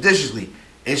 called Expeditiously.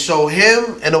 And so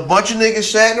him and a bunch of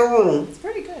niggas sat in a room. It's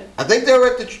pretty good. I think they were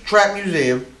at the Trap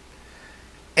Museum.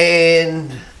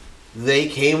 And they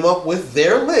came up with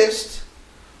their list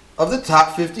of the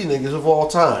top 50 niggas of all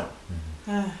time.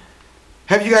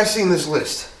 Have you guys seen this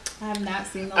list? I have not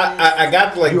seen the list. I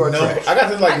got to like You are number. trash. I got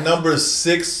to like number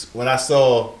 6 when I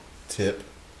saw Tip,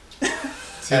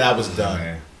 and I was done.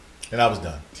 Man. And I was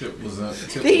done. Tip was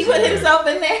Did he put himself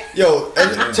in there? Yo,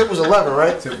 Tip was 11,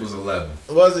 right? Tip was 11,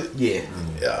 was it? Yeah.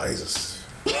 Yeah, he's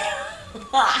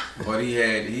but he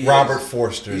had Robert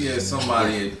Forster. He had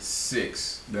somebody at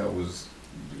 6 that was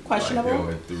Questionable?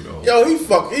 Like, through the whole Yo, he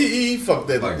fucked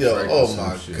that. Like Yo, Drake or oh some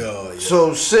my shit. god. Yo.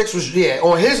 So 6 was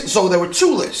on his. So there were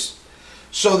 2 lists.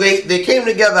 So they came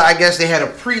together. I guess they had a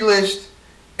pre-list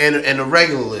and a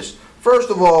regular list. First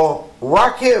of all,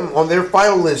 Rakim on their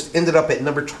final list ended up at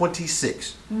number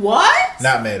 26. What?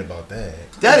 Not mad about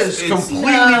that. That is It's-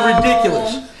 completely No.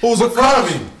 ridiculous. Who's in front of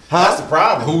him? Huh? That's the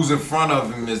problem. Who's in front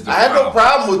of him is the I have no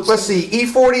problem with. Let's see.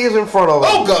 E40 is in front of him.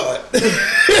 Oh god.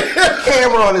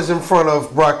 Cameron is in front of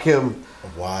Rakim.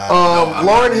 Wow.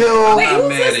 Lauryn Hill. Wait, whose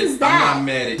list is that? I'm not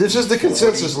mad at This is the E40.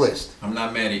 consensus list. I'm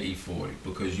not mad at E40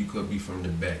 because you could be from the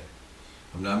back.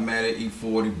 I'm not mad at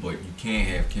E40, but you can't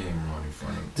have Cameron in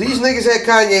front of him. These niggas had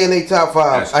Kanye in their top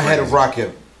 5 That's ahead of crazy.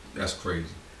 Rakim. That's crazy.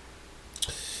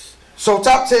 So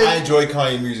top 10 I enjoy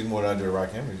Kanye music more than I do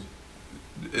Rakim music.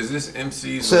 Is this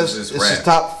MCs or says is this this is rap?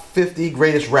 top 50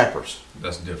 greatest rappers.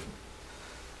 That's different.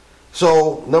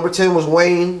 So number 10 was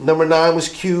Wayne. Number 9 was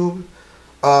Cube.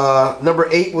 Number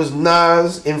 8 was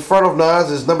Nas. In front of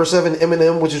Nas is number 7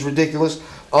 Eminem, which is ridiculous.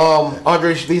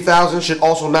 Andre 3000 should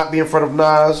also not be in front of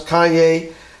Nas.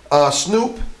 Kanye.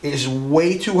 Snoop is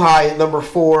way too high at number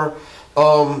 4.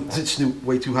 Snoop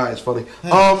way too high. It's funny.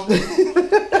 Honey.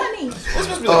 This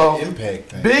must be like an impact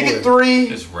thing. Big at 3.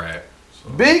 It's rap. So.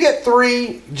 Big at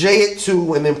 3. Jay at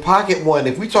 2, and then Pac at 1.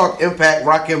 If we talk impact,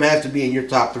 Rakim has to be in your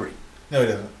top 3. No, he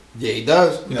doesn't. Yeah, he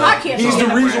does. No. I can't He's talk the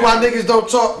about reason why niggas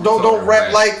don't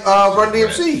rap like Run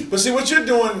DMC. But see what you're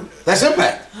doing. That's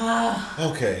impact.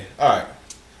 Okay, all right.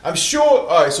 I'm sure.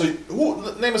 All right. So,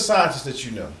 name a scientist that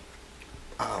you know?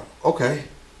 Okay.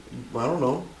 I don't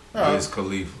know. All right. Wiz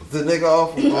Khalifa. The nigga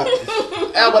off.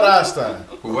 Albert Einstein.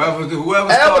 Whoever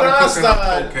Albert started cooking up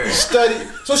Einstein cocaine. studied.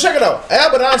 So check it out.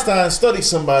 Albert Einstein studied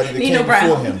somebody that Nino came Brown.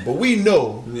 before him, but we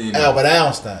know Nino. Albert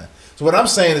Einstein. So what I'm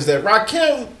saying is that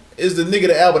Rakim is the nigga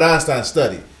that Albert Einstein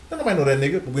studied. Nobody know that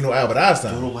nigga, but we know Albert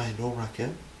Einstein. Don't nobody know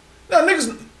Rakim? No,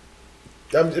 niggas.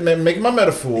 I'm making my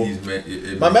metaphor.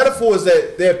 It My metaphor is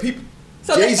that there are people.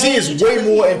 So Jay Z they is ain't way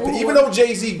telling more. people who- Even though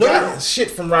Jay Z No, got no.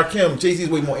 shit from Rakim, Jay Z is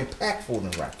way more impactful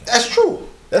than Rakim. That's true.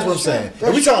 That's what I'm That's saying. true.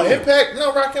 If we That's talking true. impact,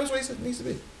 no, Rakim's where he needs to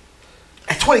be.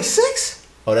 At 26?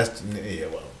 Oh, that's yeah.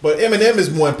 Well, but Eminem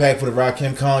is more impactful than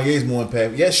Rakim. Kanye is more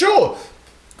impactful. Yeah, sure.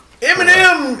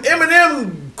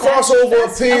 Eminem crossover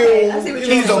That's- appeal. okay, I see what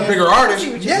you're He's a saying. bigger I artist.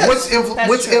 see what you're Yes. saying. That's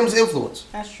What's true. M's influence?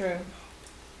 That's true.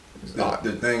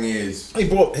 The thing is, He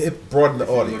broadened the if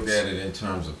you look audience. at it in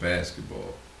terms of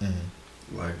basketball,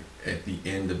 like at the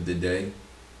end of the day,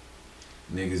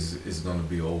 niggas is gonna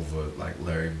be over like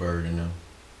Larry Bird and them.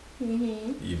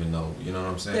 Mm-hmm. Even though, you know what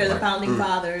I'm saying? They're the Like, founding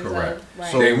fathers. correct. Of,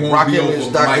 right. So- they won't Rakim be is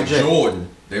over Dr. Mike J. Jordan.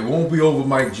 They won't be over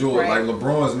Mike Jordan. Right. Like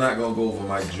LeBron's not gonna go over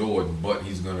Mike Jordan, but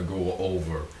he's gonna go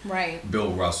over Right.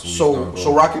 Bill Russell. He's So gonna go so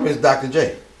over- Rakim is Dr.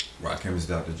 J. Rakim is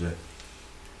Dr. J.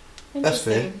 That's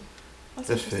fair. Interesting. That's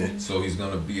fair. interesting. So he's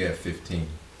gonna be at 15.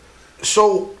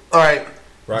 So all right,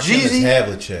 Rakim Jeezy- is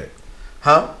Havlicek.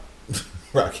 huh?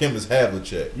 Rakim is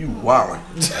Havlicek. You wildin'.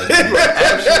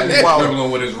 Absolutely Wow.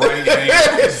 dribbling with his right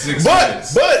hand. for 6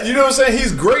 minutes. But you know what I'm saying?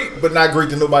 He's great, but not great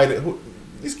to nobody.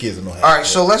 These kids don't know how. All right,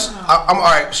 so let's. I'm all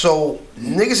right. So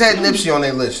niggas had Nipsey on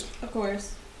their list. Of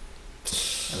course.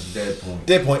 That's dead point.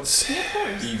 Dead points. Of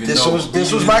course. Even This though- was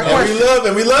even my though- question.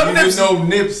 We love Even Nipsey. though Of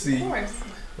Nipsey, course.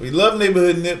 We love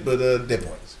neighborhood Nip, but dead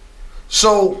points.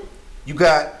 So you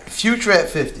got Future at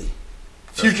 50.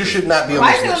 Future should not be on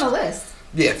Why this is it list. on the list?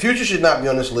 Yeah, Future should not be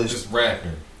on this list. just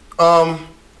rapping.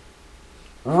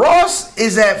 Ross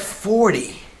is at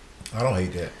 40. I don't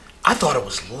hate that. I thought it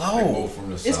was They low. both from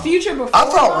the Is south. Future before? I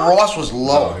thought Ross? Ross was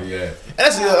low. Oh yeah. And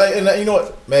that's and you know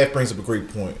what? Math brings up a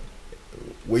great point.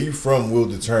 Where you from will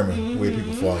determine where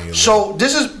people fall in your list. So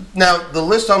this is now the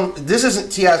list. This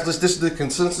isn't T.I.'s list. This is the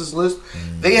consensus list.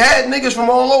 They had niggas from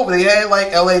all over. They had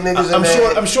like L.A. niggas.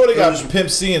 I'm sure they got It was- Pimp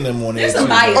C in them on there. There's some too.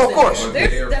 bias. Oh, of in course. there. But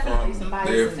There's they're definitely some from bias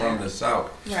they're in from there. the south.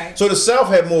 Right. So the South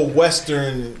had more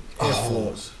Western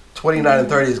influence. 29 and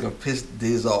 30 is gonna piss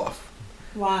Diz off.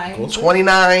 Why?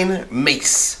 29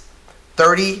 Mace,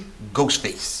 30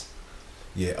 Ghostface.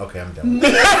 Yeah, okay, I'm done.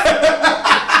 With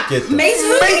that. Get the Mace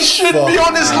Mace should be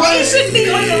on this Fuck. Mace list. should be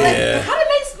on the Yeah. list. How did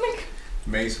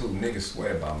Mace who? Niggas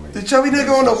swear by Mace. The chubby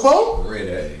nigga on the boat? Red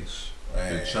ass.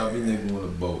 The chubby nigga on the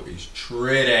boat is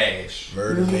tread ass.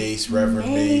 Murder Mace, Reverend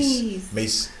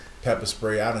Mace, pepper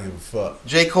spray. I don't give a fuck.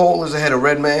 J. Cole is ahead of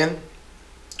Redman.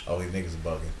 Oh, these niggas are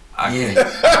bugging.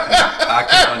 I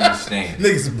can understand.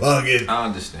 Niggas are bugging. I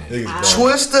understand. Niggas bugging.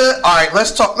 Twister. All right,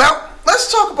 let's talk now.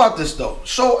 Let's talk about this though.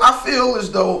 So I feel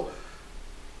as though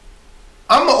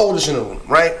I'm the oldest in the room,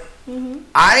 right? Mm-hmm.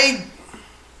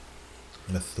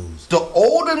 The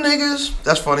older niggas.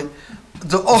 That's funny.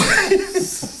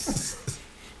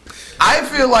 I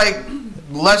feel like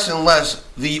less and less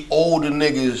the older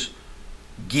niggas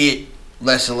get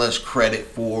less and less credit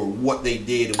for what they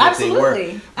did and what they were.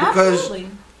 Because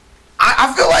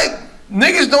I feel like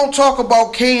niggas don't talk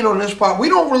about Kane on this pod. We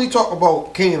don't really talk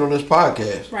about Kane on this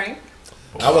podcast. Right.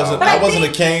 I wasn't a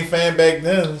Kane fan back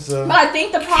then. So. But I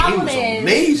think the problem is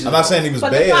amazing. I'm not saying he was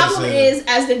bad. But the problem is,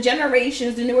 as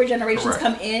the newer generations Correct.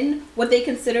 come in, what they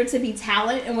consider to be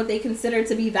talent and what they consider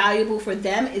to be valuable for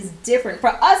them is different. For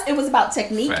us, it was about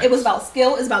technique. Facts. It was about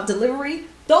skill. It was about delivery.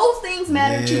 Those things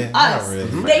matter to us.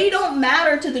 Really. They don't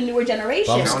matter to the newer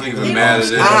generation. They don't even They matter.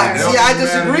 don't to matter. them. See, I They don't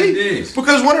even matter disagree. to this.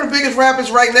 Because one of the biggest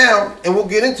rappers right now, and we'll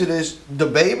get into this, the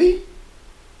baby,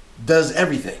 does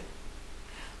everything.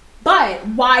 But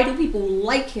why do people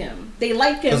like him? They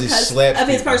like him 'Cause he because slaps of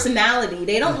his people. personality.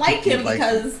 They don't like him like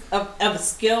because of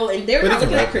skill, and they're But not he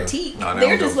can looking at rap, though. critique. No, they They're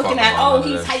don't just give a looking fuck at, about oh, none of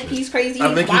he's that hype, shit. he's crazy, I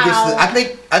he's think he wild.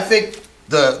 gets. I think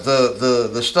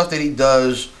the stuff that he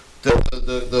does,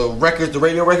 the records, the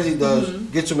radio records he does,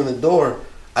 gets him in the door.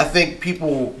 I think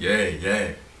people. Yeah.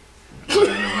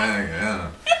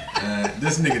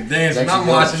 This nigga dancing. That's I'm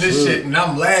watching good this shit. shit and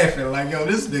I'm laughing like, yo,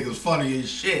 this nigga's funny as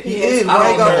shit. He is. I don't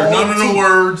Why he got know all none of the teeth?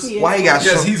 words. He is. Why he got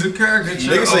Yes, so? he's a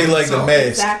caricature. Niggas say of like the himself. mask.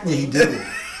 Exactly. He do.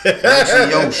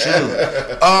 Actually, yo,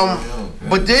 shit.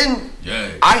 But then Yeah.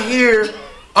 I hear.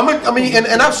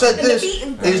 And I've said this.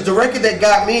 Is the record that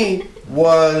got me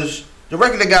was the Cole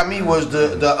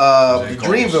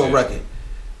Dreamville shit. record,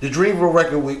 the Dreamville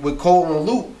record with Cole and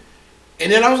Luke,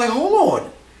 and then I was like, hold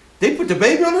on, they put the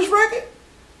baby on this record.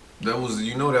 That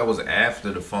was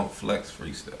after the Funk Flex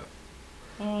freestyle.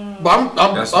 But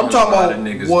That's I'm when talking a lot about of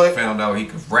niggas what. found out he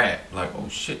could rap. Like, oh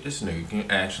shit, this nigga can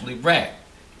actually rap.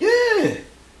 Yeah,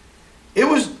 it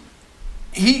was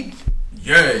he.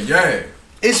 Yeah.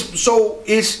 It's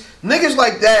niggas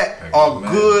like that are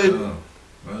good.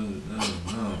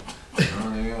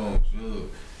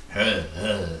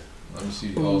 Let me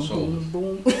see all shoulders.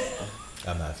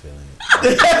 I'm not feeling it.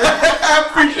 I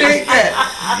appreciate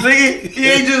that, nigga. He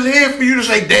ain't just here for you to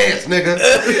say dance, nigga.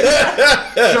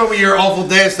 Show me your awful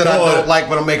dance that I Go on. don't like,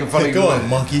 but I'm making fun of you. Go on,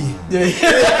 monkey.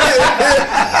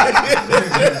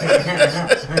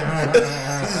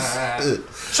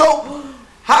 So,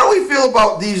 how do we feel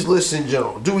about these lists in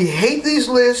general? Do we hate these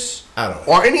lists? I don't.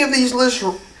 Or any of these lists?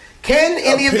 Can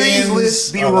any of these Opinions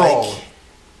lists be are wrong? like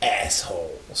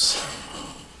assholes.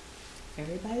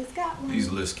 Everybody's got one. These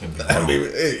lists can be. I mean,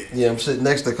 hey, Yeah, I'm sitting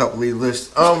next to a couple of these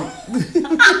lists.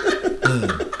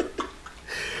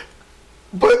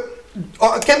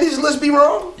 But can these lists be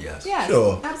wrong? Yes. Yeah,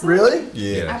 Sure. absolutely. Really?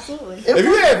 yeah. Absolutely. If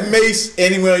you have Mace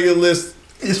anywhere on your list,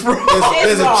 It's wrong.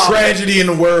 there's a wrong. tragedy in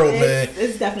the world, man.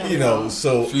 It's definitely You know, wrong.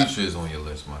 so Future is on your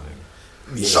list, my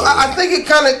nigga. yeah. So I think it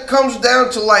kind of comes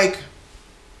down to like,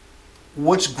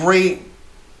 what's great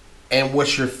and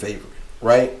what's your favorite,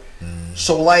 right?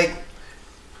 So like,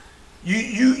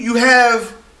 you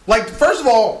have like, first of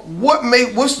all,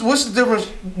 what's the difference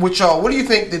with y'all? What do you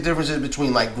think the difference is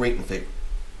between like great and favorite?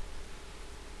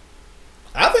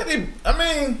 I think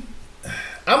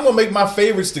I'm gonna make my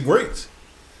favorites the greats.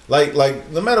 Like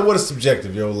no matter what is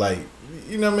subjective, yo. Like,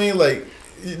 you know what I mean? Like,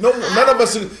 none of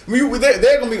us.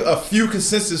 There are gonna be a few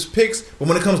consensus picks, but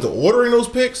when it comes to ordering those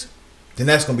picks, then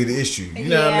that's gonna be the issue. You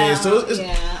know what I mean? So it's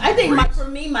I think for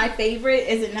me, my favorite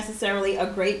isn't necessarily a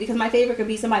great, because my favorite could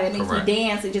be somebody that makes Correct. me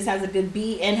dance and just has a good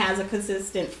beat and has a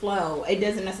consistent flow. It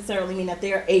doesn't necessarily mean that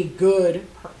they're a good,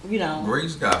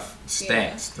 Greats got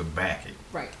stats to back it.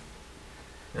 right.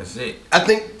 That's it. I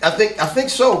think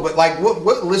so, but like, what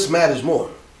list matters more?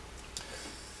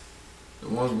 The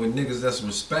ones with niggas that's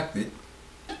respected.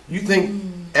 You think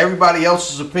everybody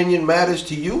else's opinion matters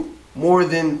to you more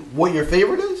than what your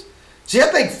favorite is? See, I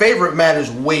think favorite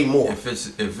matters way more. If it's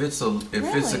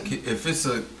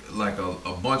a like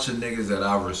a bunch of niggas that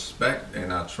I respect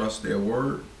and I trust their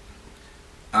word,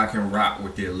 I can rock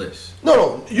with their list.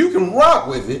 No, you can rock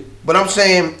with it, but I'm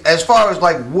saying as far as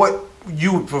like what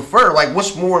you would prefer, like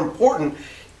what's more important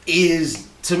is,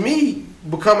 to me,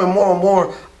 becoming more and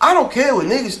more, I don't care what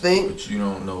niggas think. But you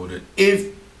don't know that.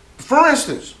 If, for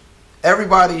instance,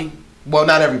 everybody, well,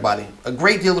 not everybody, a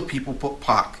great deal of people put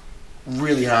Pac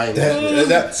really high in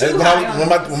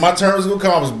that. When my turn was gonna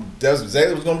come, that's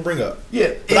exactly what I was gonna bring up.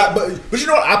 Yeah, But you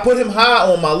know what? I put him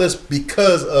high on my list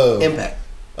because of impact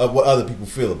of what other people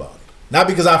feel about it. Not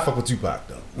because I fuck with Tupac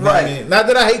though. You know what I Right. mean? Not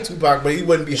that I hate Tupac, but he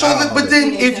wouldn't be high. on my but list.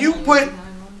 then if you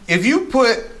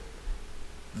put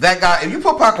that guy, if you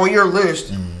put Pac on your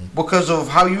list because of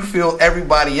how you feel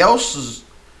everybody else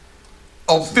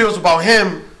feels about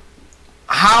him,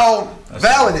 how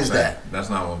valid is that? That's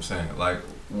not what I'm saying. Like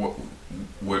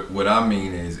what I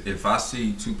mean is, if I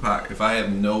see Tupac, if I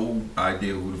have no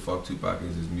idea who the fuck Tupac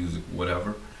is, his music,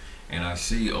 whatever, and I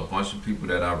see a bunch of people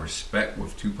that I respect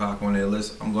with Tupac on their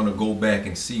list, I'm gonna go back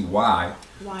and see why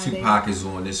Tupac is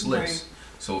on this list. Right.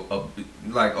 So,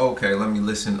 like, okay, let me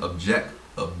listen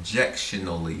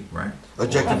objectionally, right?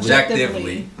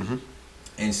 Objectively.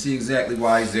 And see exactly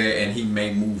why he's there, and he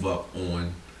may move up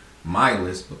on my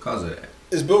list because of that.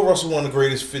 Is Bill Russell one of the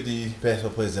greatest 50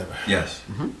 basketball players ever? Yes.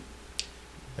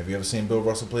 Have you ever seen Bill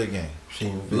Russell play a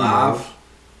game? Live?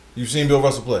 You've seen Bill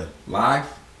Russell play? Live?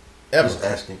 Ever? Just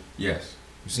asking. Yes.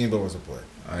 You've seen Bill Russell play?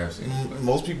 I have seen him play.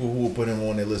 Most people who will put him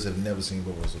on their list have never seen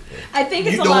Bill Russell play. I think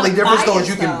it's The a lot only of difference though bias, is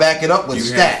you can though. back it up with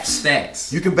You have stats.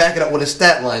 stats. You can back it up with a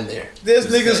stat line there. There's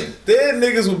Just niggas. say. There are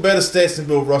niggas with better stats than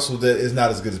Bill Russell that is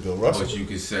not as good as Bill Russell. But you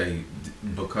could say,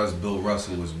 because Bill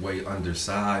Russell was way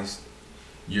undersized,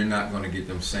 you're not going to get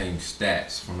them same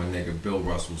stats from a nigga Bill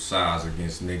Russell size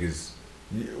against niggas.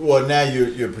 Well, now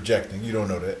you're projecting. You don't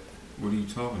know that. What are you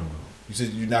talking about? You said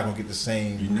you're not gonna get the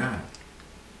same. You're not.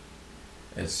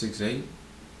 At 6'8",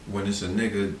 when it's a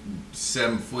nigga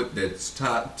 7 foot that's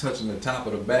touching the top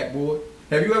of the backboard.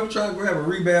 Have you ever tried to grab a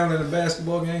rebound in a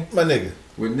basketball game? My nigga.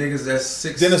 With niggas that's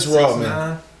 6'9", Dennis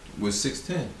Rodman. with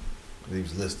 6'10". He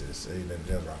was listed. So he didn't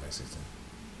run like 16.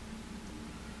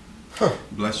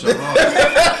 Bless your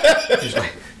heart. He's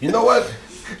like, you know what?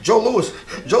 Joe Louis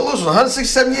was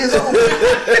 167 years old.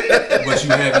 But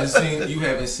you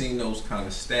haven't seen those kind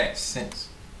of stats since.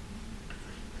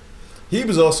 He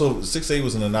was also 6'8"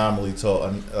 was an anomaly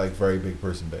tall, like very big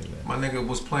person back then. My nigga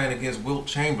was playing against Wilt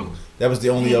Chamberlain. That was the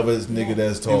only other nigga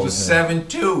that's He tall was as him.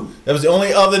 7'2". That was the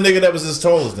only other nigga that was as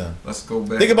tall as them. Let's go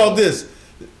back. Think about this: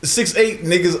 6'8"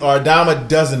 niggas are a dime a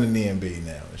dozen in the NBA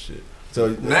now and shit. So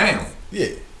now. yeah,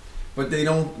 But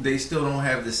they still don't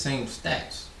have the same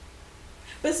stats.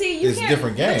 But see, you It's can't.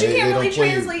 different game. But you They can't don't really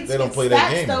play- translate they don't play that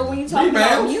stats game though anymore. when you talk about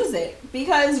Rebounds. music,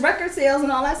 because record sales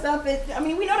and all that stuff.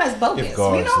 We know that's bogus. If We know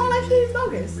guards all that say shit is rebounds,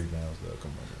 bogus. rebounds, though,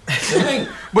 come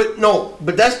on.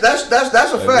 But that's a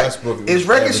Like fact. Westbrook Is was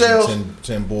record averaging sales?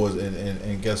 10 boards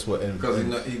and guess what? And Because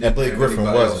and he Blake didn't Griffin have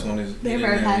anybody else wasn't. on his- They're he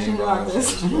very didn't have passionate anybody about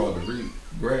else this. on his squad to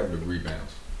grab the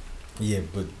rebounds. Yeah,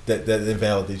 but that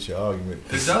invalidates your argument.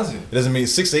 It doesn't. It doesn't mean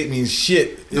 6'8" means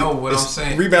shit. No, what It's- I'm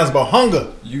saying- rebounds about hunger.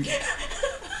 You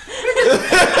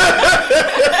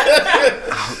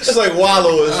It's like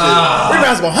Wallow and shit.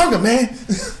 Rebounds about hunger, man.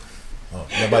 Oh,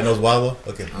 nobody knows Wallow?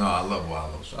 Okay. No, I love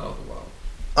Wallow. Shout out to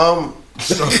Wallow.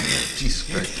 So, Jesus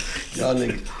Christ, y'all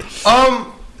niggas.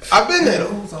 I've been there.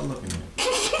 What was I looking at?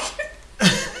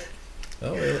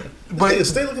 Oh, yeah. But- But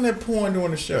stay looking at porn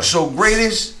during the show. So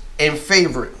greatest and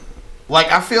favorite.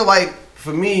 Like I feel like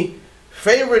for me,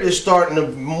 favorite is starting to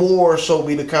more so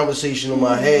be the conversation in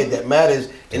my head that matters,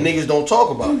 and niggas don't talk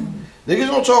about it. Niggas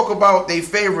don't talk about their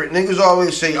favorite. Niggas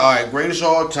always say, all right, greatest of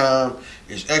all time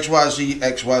is XYZ,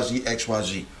 XYZ,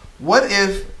 XYZ. What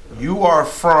if you are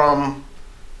from,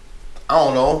 I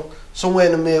don't know, somewhere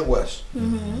in the Midwest?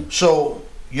 So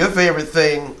your favorite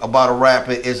thing about a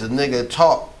rapper is a nigga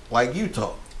talk like you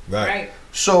talk. Right.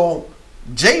 So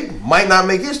Jay might not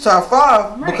make his top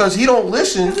 5 Right. because he don't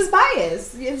listen. Because it's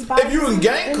bias. It's bias. If you in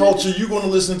gang culture, you're going to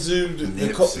listen to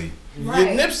Nipsey. Right.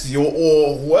 Nipsey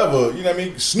or whoever, you know what I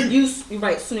mean? Snoop. You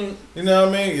right, Snoop. You know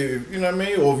what I mean? You know what I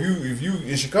mean? Or if you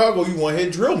in Chicago, you want to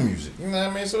hear drill music. You know what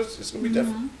I mean? So it's going to be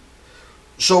different.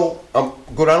 So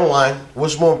go down the line.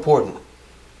 What's more important,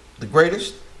 the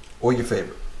greatest or your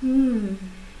favorite?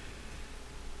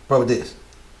 Probably this.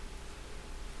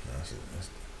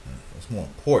 It's more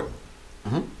important.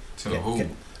 To who?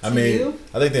 I mean, you?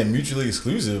 I think they're mutually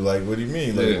exclusive. Like, what do you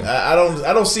mean? Like, Yeah.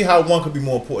 I don't see how one could be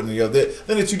more important than the other. I think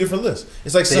they're two different lists.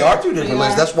 It's like They are two different They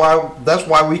lists. are. That's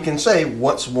why we can say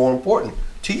what's more important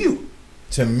to you.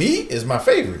 To me, is my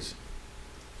favorites.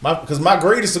 Because my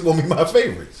greatest are gonna be my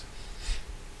favorites.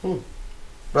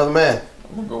 Brother man.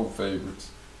 I'm gonna go favorites.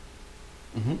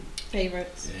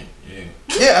 Favorites. Yeah.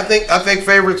 Yeah, I think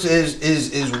favorites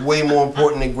is way more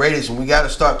important than greatest, and we got to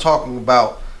start talking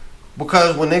about,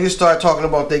 because when niggas start talking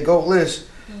about their GOAT list,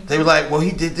 they be like, well,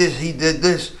 he did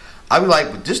this. I be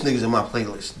like, but this nigga's in my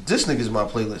playlist. This nigga's in my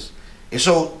playlist. And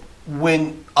so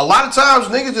when a lot of times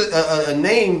niggas a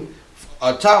name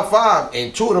a top 5,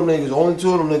 and only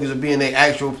two of them niggas are being their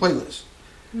actual playlist.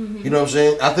 You know what I'm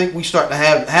saying? I think we start to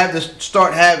have this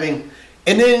start having,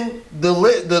 and then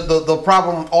the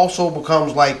problem also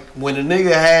becomes like when a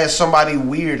nigga has somebody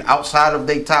weird outside of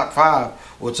their top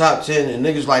 5 or top 10, and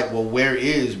niggas like, well, where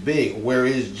is Big? Where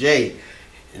is Jay?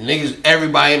 And niggas,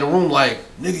 everybody in the room like,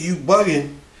 nigga, you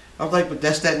bugging. I was like, but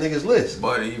that's that nigga's list.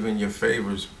 But even your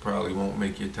favorites probably won't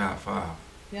make your top 5.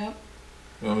 Yep.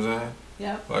 You know what I'm saying?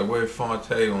 Yep. Like, where's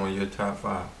Fonte on your top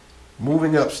 5?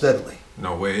 Moving up steadily.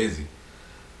 No, where is he?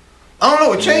 I don't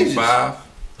know. It He in changes. 5?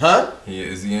 Huh?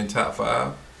 Is he in top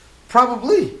 5?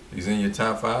 Probably. He's in your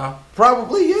top 5?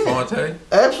 Probably, yeah. Fonte?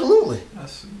 Absolutely.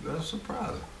 That's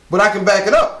surprising. But I can back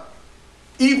it up.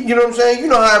 Even, you know what I'm saying? You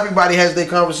know how everybody has their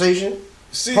conversation.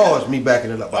 See, Pause me backing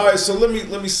it up. all right, so let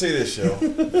me say this, yo.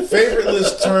 Favorite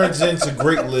list turns into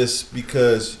great list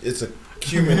because it's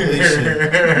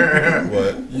accumulation.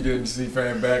 What? You didn't see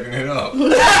Fan backing it up.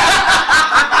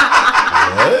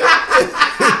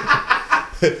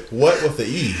 What with the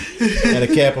E and a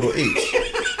capital H?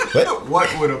 What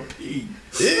with a P?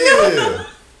 Yeah.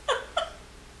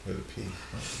 With a P.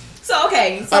 So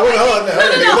okay. So Hold on.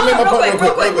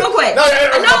 Real quick. No,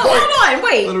 Hold on.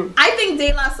 Wait. I think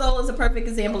De La Soul is a perfect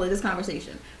example of this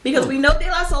conversation because we know De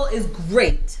La Soul is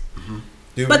great,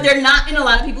 but they're not in a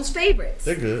lot of people's favorites.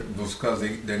 They're good. Because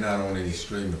they're not on any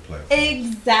streaming platform.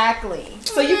 Exactly.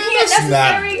 So you can't That's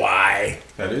necessarily. not why.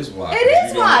 That is why. It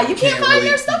is why. You can't find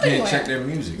their stuff You anywhere. can't check their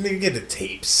music. Nigga, get the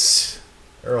tapes.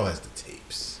 Earl has the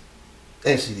tapes.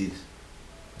 And CDs.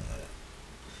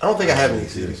 I don't think I have any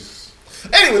CDs.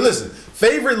 Anyway, listen.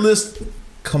 Favorite list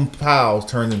compiled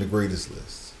turned into greatest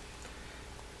lists.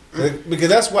 Because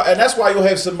that's why you'll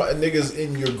have some niggas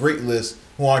in your great list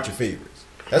who aren't your favorites.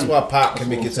 That's why Pop can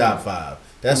make your top 5.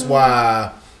 That's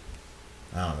why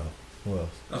I don't know who else.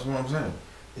 That's what I'm saying.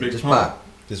 Just Pop.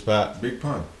 Just Pop. Big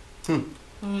Pun. Pun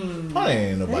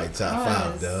ain't nobody top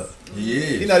 5, dog. He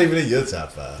is. He's not even in your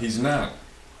top 5. He's not.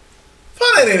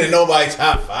 Pun ain't in nobody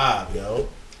top 5, yo.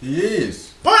 He is.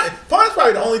 Pun's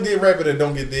probably the only dead rapper that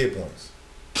don't get dead points.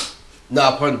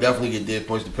 Nah, Pun definitely get dead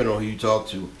points depending on who you talk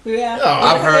to. Yeah. No,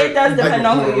 I've heard- It does depend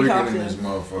on who you talk in this to.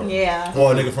 motherfucker. Yeah.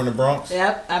 Or a nigga from the Bronx.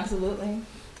 Yep. Absolutely.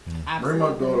 Bring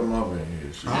my daughter Mother in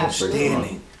here. She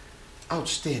Outstanding.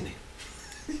 Outstanding.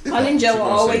 Pun and Joe She are gonna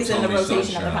always say in the Tony rotation of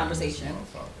Sunshine the in this conversation.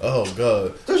 motherfucker. Oh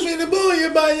God. Just me the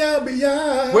boy,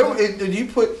 bye. Where did you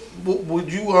put?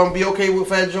 Would you be okay with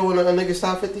Fat Joe in a nigga's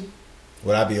top 50?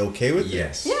 Would I be okay with it?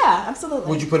 Yes. Yeah. Absolutely.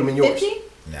 Would you put him in yours? 50?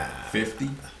 Nah. 50?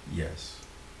 Yes.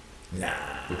 Nah.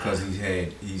 Because he's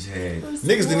had. Niggas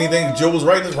didn't even think Joe was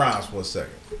writing his rhymes for a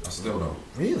second. I still don't.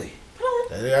 Really?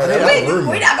 That was a rumor.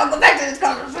 We're not gonna go back to this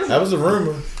conversation. That was a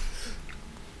rumor.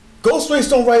 Ghostface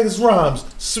don't write his rhymes.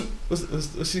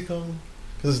 What's she called him?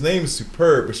 Because his name is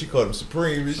Superb, but she called him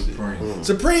Supreme. and shit.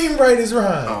 Supreme write his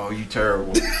rhymes. Oh, you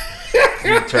terrible.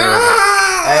 You terrible.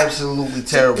 Absolutely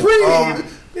terrible. Supreme.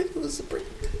 It was Supreme.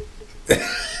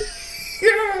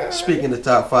 Speaking of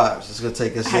top 5s, it's gonna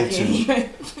take us into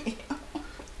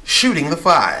shooting the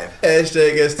 5.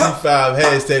 Hashtag ST5,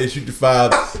 hashtag shoot the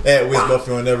 5, at Wiz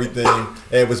Buffy on everything,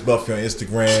 at Wiz Buffy on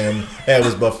Instagram, at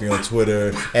Wiz Buffy on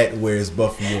Twitter, at Where's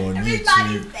Buffy on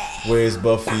YouTube, Where's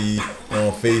Buffy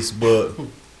on Facebook.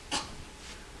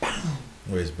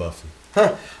 Where's Buffy?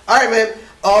 Huh. All right, man.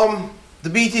 The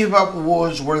BET Hip Hop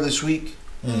Awards were this week.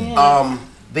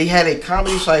 They had a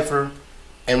comedy cipher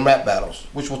and rap battles,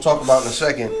 which we'll talk about in a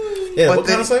second. Yeah, But what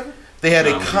kind of cipher? They had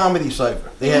a comedy cipher.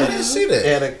 They I had didn't see that.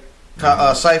 They had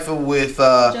a cipher with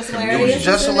Just it was Hilarious.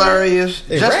 Just Hilarious,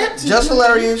 They rapped? Just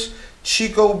Hilarious,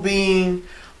 Chico Bean,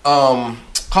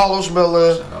 Carlos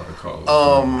Miller, Shout out to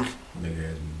Carlos. Nigga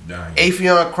has me dying.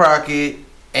 Affion Crockett,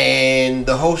 and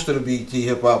the host of the BET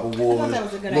Hip Hop I thought Awards, that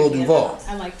was a good Lil idea. Duval.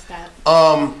 I liked that.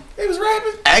 He was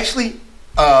rapping. Actually,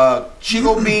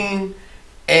 Chico Bean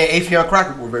and Affion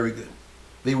Crockett were very good.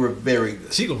 They were very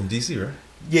good. Chico from DC, right?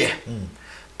 Yeah.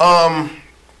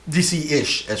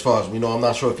 DC-ish, as far as we know. I'm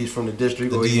not sure if he's from the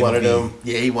district or he's one of them.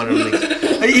 Yeah, he one of them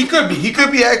niggas. He could be. He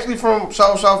could be actually from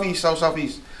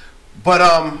southeast. But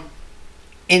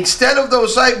instead of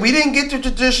those sites, we didn't get the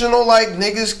traditional like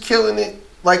niggas killing it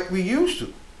like we used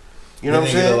to. You know what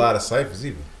I'm They didn't get saying? a lot of ciphers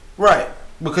either. Right,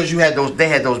 because you had those. They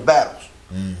had those battles.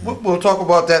 We'll talk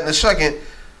about that in a second.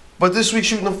 But this week's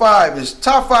shooting the 5 is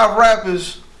top 5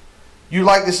 rappers you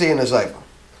like to see in the cipher.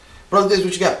 Brother, this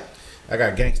what you got? I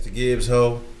got Gangsta Gibbs,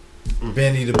 ho.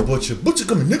 Benny the Butcher. Butcher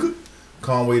coming, nigga.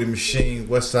 Conway the Machine.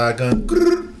 Westside Gun.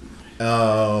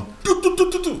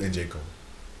 And J. Cole.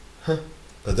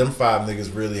 Because them 5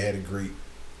 niggas really had a great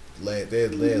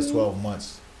last 12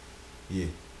 months. Yeah.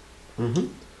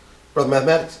 Brother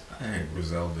Mathematics. I had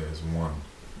Griselda as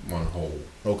one whole.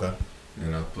 Okay. And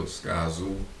then I put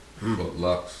Skyzoo, put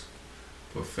Lux,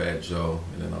 put Fat Joe,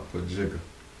 and then I put Jigga.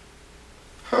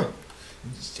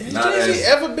 Has Not Jay-Z as-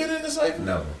 ever been in the cypher?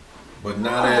 Never. But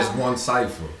not as one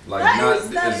cipher. Like That not is-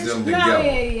 that as is- them no, together.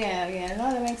 yeah.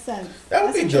 No, that makes sense. That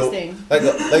would That's be dope.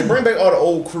 interesting. Like bring back all the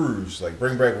old crews. Like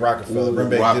bring back Rockefeller, bring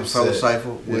back Rockefeller Dipset.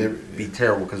 Cypher would be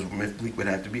terrible because Bleak would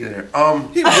have to be there.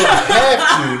 He wouldn't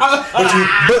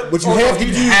have to, but you have to.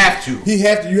 You'd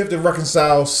have to. You have to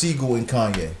reconcile Siegel and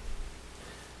Kanye.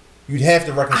 You'd have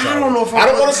to reconcile. I don't know if I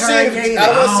don't want to see see it. I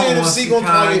don't want to see it if Siegel and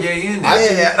Kanye. in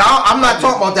Yeah, I'm not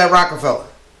talking about that Rockefeller.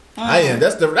 I am.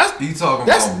 That's You talking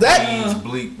That's about that- Beans,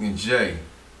 Bleak, and Jay,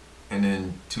 and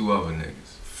then two other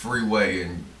niggas, Freeway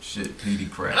and shit, Petey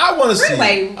Crab. I want to see.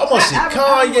 Freeway. I want to see I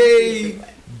wanna see Kanye,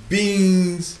 Freeway.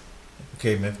 Beans,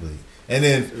 okay, man, please, and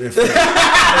then Freeway.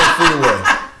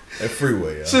 That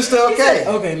Freeway. Yeah. Sister, He said,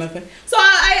 okay. okay, nothing. So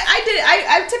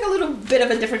I took a little bit of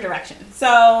a different direction.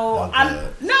 So I'm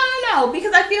God. no,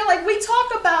 because I feel like we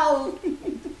talk about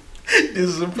This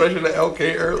is impression of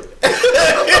LK early.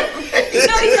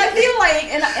 because I feel like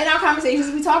in our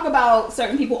conversations we talk about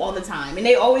certain people all the time, and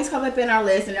they always come up in our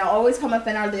list, and they'll always come up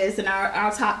in our list, and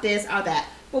our top this, our that.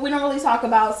 But we don't really talk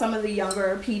about some of the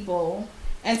younger people.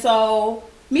 And so,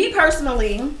 me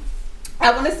personally,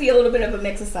 I want to see a little bit of a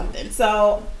mix of something.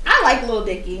 So I like Lil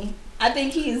Dicky. I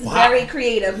think he's very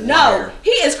creative. No,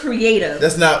 he is creative.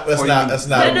 That's not. No,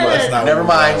 never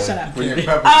mind. Shut up.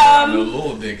 Pepper the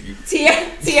Little Dicky.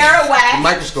 Tierra Whack,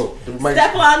 Microscope.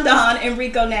 Steflon Don, and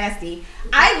Rico Nasty.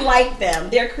 I like them.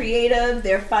 They're creative.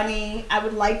 They're funny. I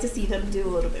would like to see them do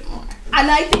a little bit more. And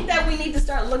I think that we need to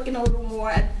start looking a little more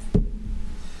at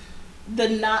the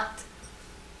not.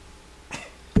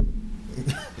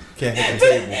 Can't hit the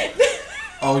table.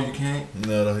 Oh, you can't?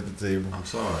 No, don't hit the table. I'm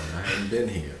sorry, I haven't been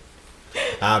here.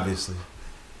 Obviously.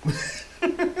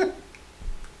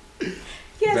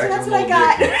 Yeah, so Back that's to what I Lil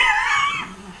got. Dicky.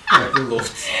 Back to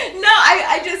Lil- No,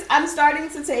 I'm starting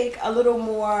to take a little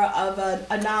more of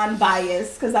a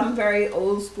non-bias because I'm very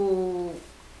old school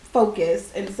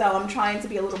focused, and so I'm trying to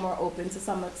be a little more open to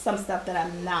some stuff that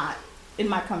I'm not in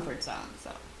my comfort zone.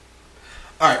 So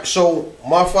All right, so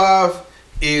my 5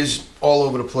 is all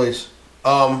over the place.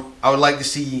 I would like to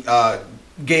see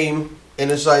Game in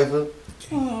the cipher.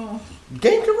 Game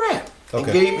can rap. And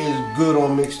Okay. Game is good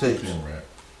on mixtapes. Rap.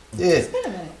 Yeah. it's been a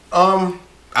minute.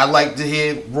 I like to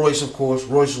hear Royce, of course.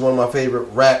 Royce is one of my favorite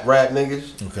rap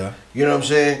niggas. Okay. You know what I'm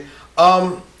saying?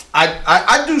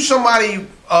 I do somebody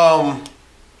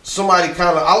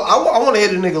kind of. I want to hear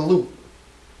the nigga Luke,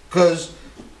 cause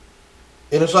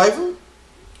in a cipher.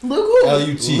 Luke who?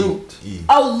 L-U-T. Luke. E.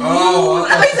 Oh, Luke. Oh, I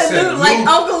I thought you said said Luke, like Luke.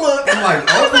 Uncle Luke. I'm like, I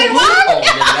was Uncle like, Luke? what? Oh,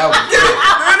 nigga,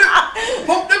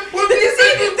 that Did you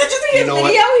see his You know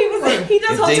video? He was like, he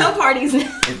does If they- hotel parties. was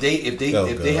if they Oh,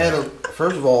 had God. a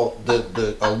first of all the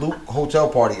Luke hotel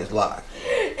party is live.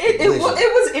 it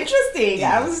was interesting.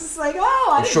 I was just like, oh,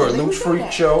 I I'm didn't sure really Luke's know freak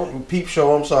that. show, peep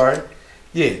show. I'm sorry.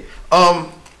 Yeah.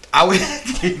 I would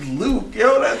Luke,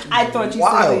 yo, that's I thought you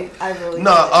wild. said it. I really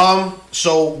No,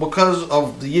 so because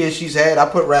of the year she's had, I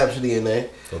put Rhapsody in there.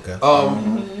 Okay.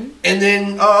 And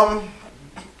then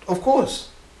of course,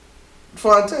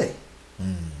 Fonte,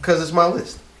 because it's my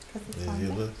list. There's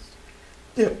your list.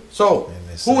 Yeah. So, And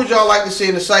it's, who would y'all like to see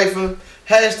in the cipher?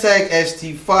 Hashtag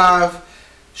ST5.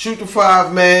 Shoot the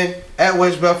 5, man. At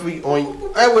Wes Buffy on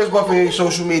your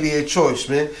social media choice,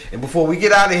 man. And before we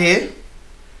get out of here,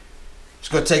 it's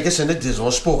gonna take us into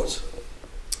Dizzle Sports.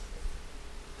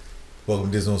 Welcome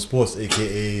to Disney on Sports,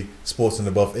 aka Sports in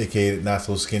the Buff, aka Not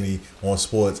So Skinny on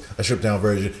Sports, a stripped down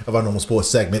version of our normal sports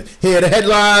segment. Here are the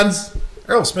headlines.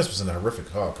 Earl Smith was in a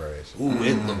horrific car crash. Ooh,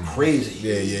 it looked crazy.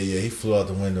 Yeah. He flew out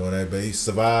the window and that, but he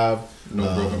survived. No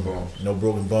broken bones. No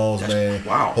broken bones, man.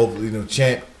 wow. Hopefully,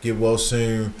 Champ get well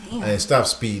soon and stop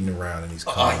speeding around in these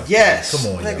cars. yes,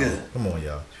 Come on, nigga. y'all. Come on,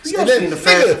 y'all. You ever seen the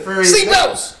Fast and Furious?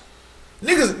 Seatbelts.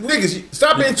 Niggas,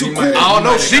 stop being too You cool. might- I don't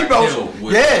know, He might have got killed seatbelts.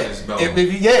 with Yeah. his belt.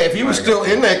 If he was still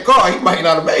in that car, he might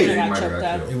not have made Yeah. it. He might choked have up.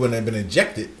 got He killed. wouldn't have been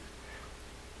ejected.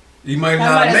 He might That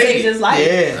not might have have saved made his it. life.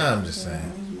 Yeah. I'm just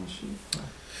saying.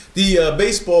 The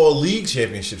baseball league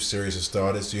championship series has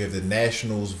started. So you have the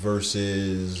Nationals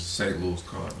versus St. Louis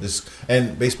Cardinals. this,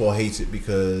 and baseball hates it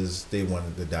because they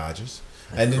wanted the Dodgers.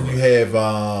 And then you have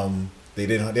they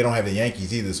don't have the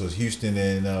Yankees either. So it's Houston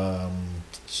and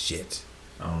shit.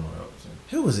 I don't know what else.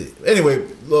 Who was it? Anyway,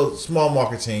 little small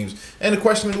market teams. And the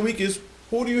question of the week is,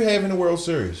 who do you have in the World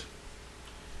Series?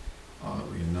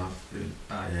 Oddly enough,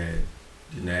 I had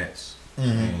the Nats Mhm.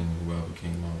 and whoever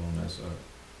came out on that side.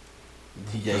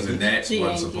 The Because the Yankees. Nats The wasn't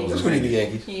Yankees. supposed Let's to go to the win.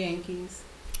 Yankees. Yankees.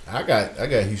 I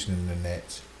got Houston in the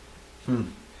Nats.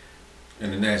 And the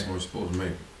Nats were supposed to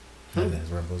make it. And that's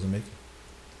where I'm supposed to make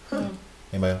it.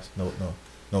 Anybody else?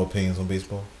 No opinions on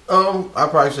baseball? I'd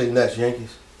probably say Nets,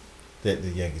 Yankees. The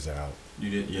Yankees are out. You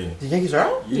did, yeah. The Yankees are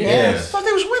out? Yeah. I thought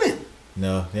they was winning.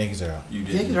 No, the Yankees are out. You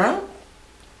The did. Yankees are out?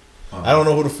 I don't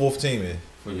know who the fourth team is.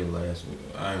 For your last one,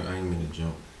 I ain't mean to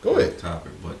jump. Go ahead.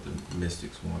 Topic, but the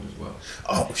Mystics won as well.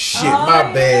 Oh shit, Oh, my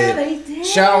yeah, bad. they did.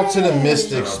 Shout out to the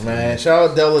Mystics, Shout out to man. them. Shout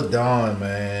out Della Dawn,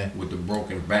 man. With the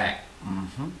broken back,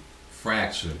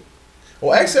 fractured.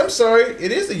 Well, actually, I'm sorry.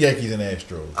 It is the Yankees and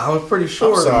Astros. I was pretty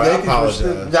sure I'm sorry, the I Yankees were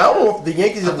still. apologize. I don't know if the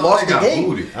Yankees have thought lost they the got game.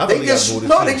 booted. I thought They they got just booted,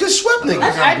 no, too. they just swept niggas.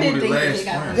 I did booted think last they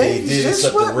got round. booted. They Yankees did just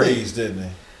accept the swept me. Rays, didn't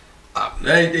they?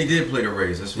 They did play the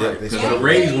Rays. That's Yeah, right. they Because swept the the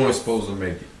Rays weren't supposed to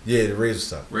make it. Yeah, the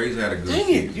Rays were tough. Rays had a good Dang it,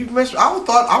 season. you messed. I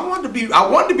thought I wanted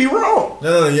to be wrong.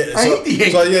 No. Yeah, I hate the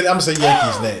Yankees. So yeah, I'm gonna say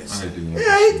Yankees I Nets. hate the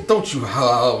Yeah, Yankees. don't you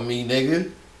holler me,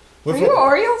 nigga. We're Are you an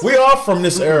Orioles? We are from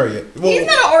this area. Well, He's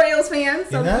not an Orioles fan.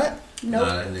 So you're not? Nope.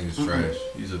 Nah, that nigga's trash.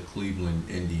 He's a Cleveland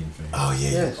Indian fan. Oh yeah.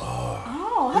 Yes. Oh.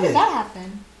 Oh, how did Yeah. that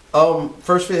happen?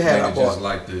 First fit hat I Nigga just bought.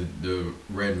 like the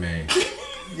red man.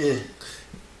 Yeah.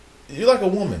 You're like a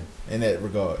woman in that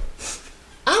regard.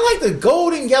 I like the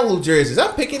gold and yellow jerseys.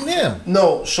 I'm picking them.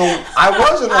 No, so I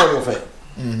was an Oriole fan.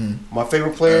 Mm-hmm. My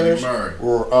favorite players Murray.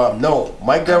 were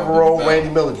Mike Devereaux, Bell. Randy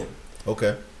Milligan,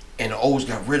 Okay. and the O's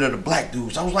got rid of the black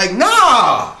dudes. I was like,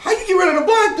 nah, how you get rid of the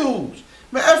black dudes?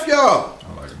 Man, F y'all.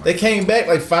 I like Mike. They came back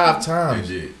like 5 They times.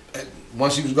 did.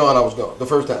 Once he was gone, I was gone. The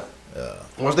first time.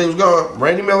 Once they was gone,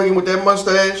 Randy Milligan with that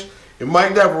mustache and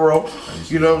Mike Devereaux.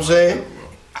 You know what I'm saying?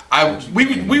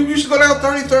 We used to go down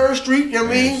 33rd Street. You know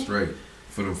what I Man, mean? straight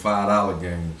for them $5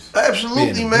 games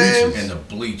Absolutely, Being the man. and the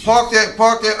bleachers. Parked at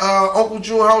Uncle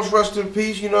Jewel house, rest in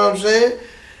peace. You know what I'm saying?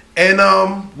 And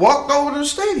walked over to the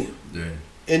stadium. Yeah.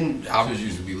 And I Just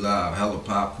used to be live, hella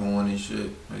popcorn and shit.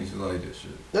 I used to like that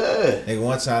shit. yeah. Nigga,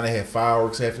 one time they had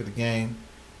fireworks after the game,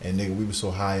 and nigga, we were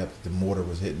so high up that the mortar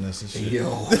was hitting us and shit. Yo.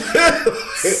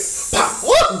 Pop!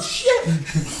 Whoa, shit!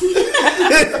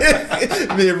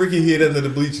 Me and Ricky hid under the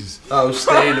bleachers. I was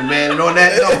standing, man. And on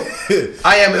that note,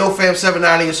 I am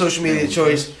IlFam790, your social media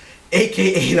choice,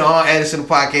 aka the R. Anderson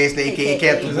podcast, aka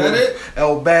Captain Is that it?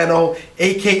 Albano,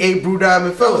 aka Brew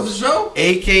Diamond That was Phillips, the show?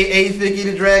 aka Thicky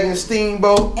the Dragon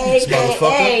Steamboat. This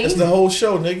motherfucker. AKA. That's the whole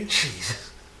show, nigga.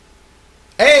 Jesus.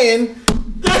 And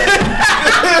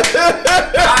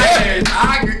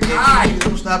I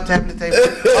Don't stop tapping the table.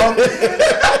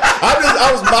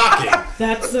 I was mocking.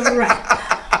 That's a wrap.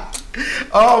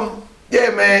 Yeah,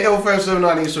 man.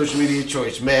 IlFam790, your social media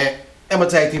choice, man. And my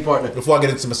tag team partner. Before I get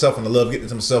into myself and I love getting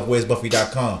into myself, where's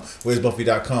Buffy.com? Where's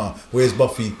Buffy.com? Where's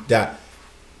Buffy. That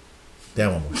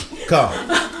one more. Come.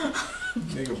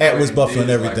 At Wiz Buffy on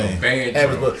everything. At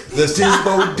Wiz Buffy. Listen,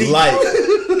 like,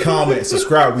 comment,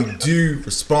 subscribe. We do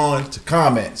respond to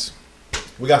comments.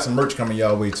 We got some merch coming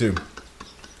y'all way too.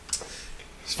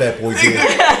 This Fat Boy did.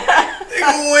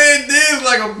 Nigga wearing this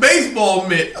like a baseball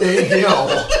mitt. Yo.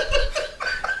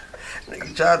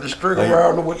 Nigga tried to string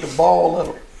around with the ball in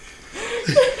him.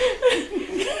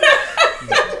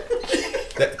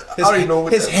 I don't even know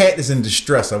what His that- hat is in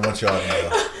distress. I want y'all to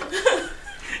know.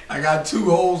 I got 2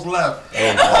 holes left.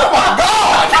 Niggas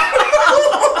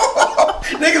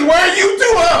wearing you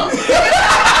too, huh?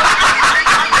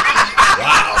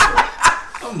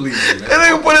 I'm leaving, That man.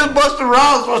 nigga put his Busta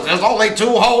Rhymes. There's only 2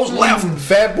 holes left.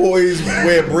 Fat boys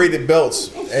wear braided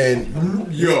belts and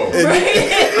Yo.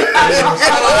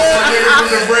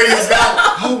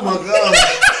 Oh my god.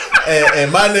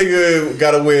 and my nigga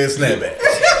gotta wear snapbacks.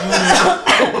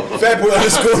 Fat boy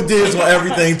underscore Diz on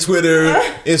everything, Twitter,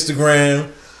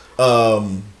 Instagram.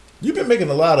 You've been making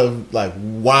a lot of like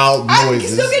wild I'm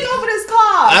noises. still getting over this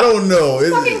cough. I don't know.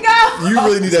 Fucking go. You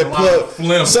really need that lot of plug.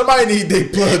 phlegm. Somebody need their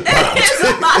plug popped.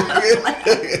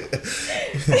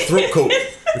 Throat coat.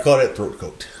 We call that throat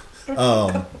coat.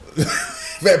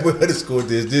 Fat boy underscore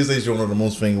Diz. Diz ain't showing on the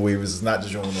most finger wavers. It's not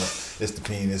just showing on. It's the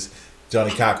penis.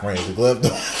 Johnny Cochran, the glove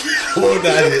door.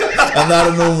 I'm not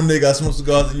a normal nigga. I smoke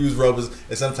cigars and use rubbers,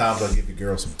 and sometimes I give your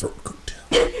girl some throat coat.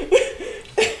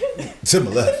 To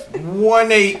my left.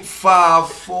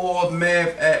 1854 Mav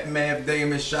at Mav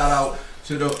Damon. Shout out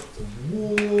to the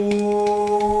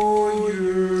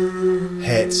Warriors.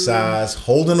 Hat size.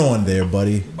 Holding on there,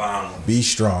 buddy. Bam. Be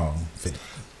strong.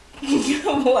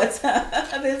 What's up?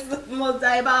 This is the most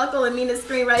diabolical and meanest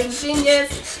screenwriting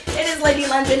genius. It is Lady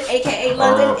London, aka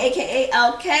London, aka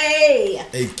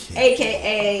LK,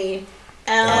 aka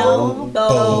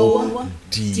Elbow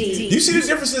D. You see the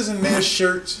differences in their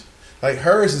shirts? Like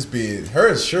her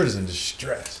shirt is in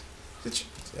distress.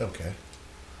 Okay.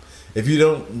 If you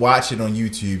don't watch it on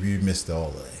YouTube, you missed all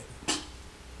of that.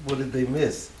 What did they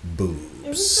miss?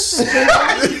 Boobs. All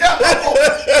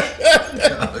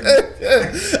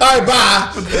right,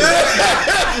 bye.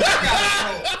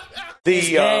 It's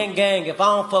gang. If I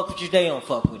don't fuck with you, they don't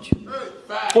fuck with you.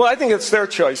 Well, I think it's their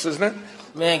choice, isn't it?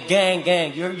 Man,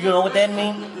 gang. You know what that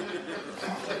mean?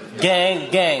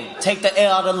 Gang. Take the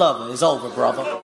L out of lover. It's over, brother.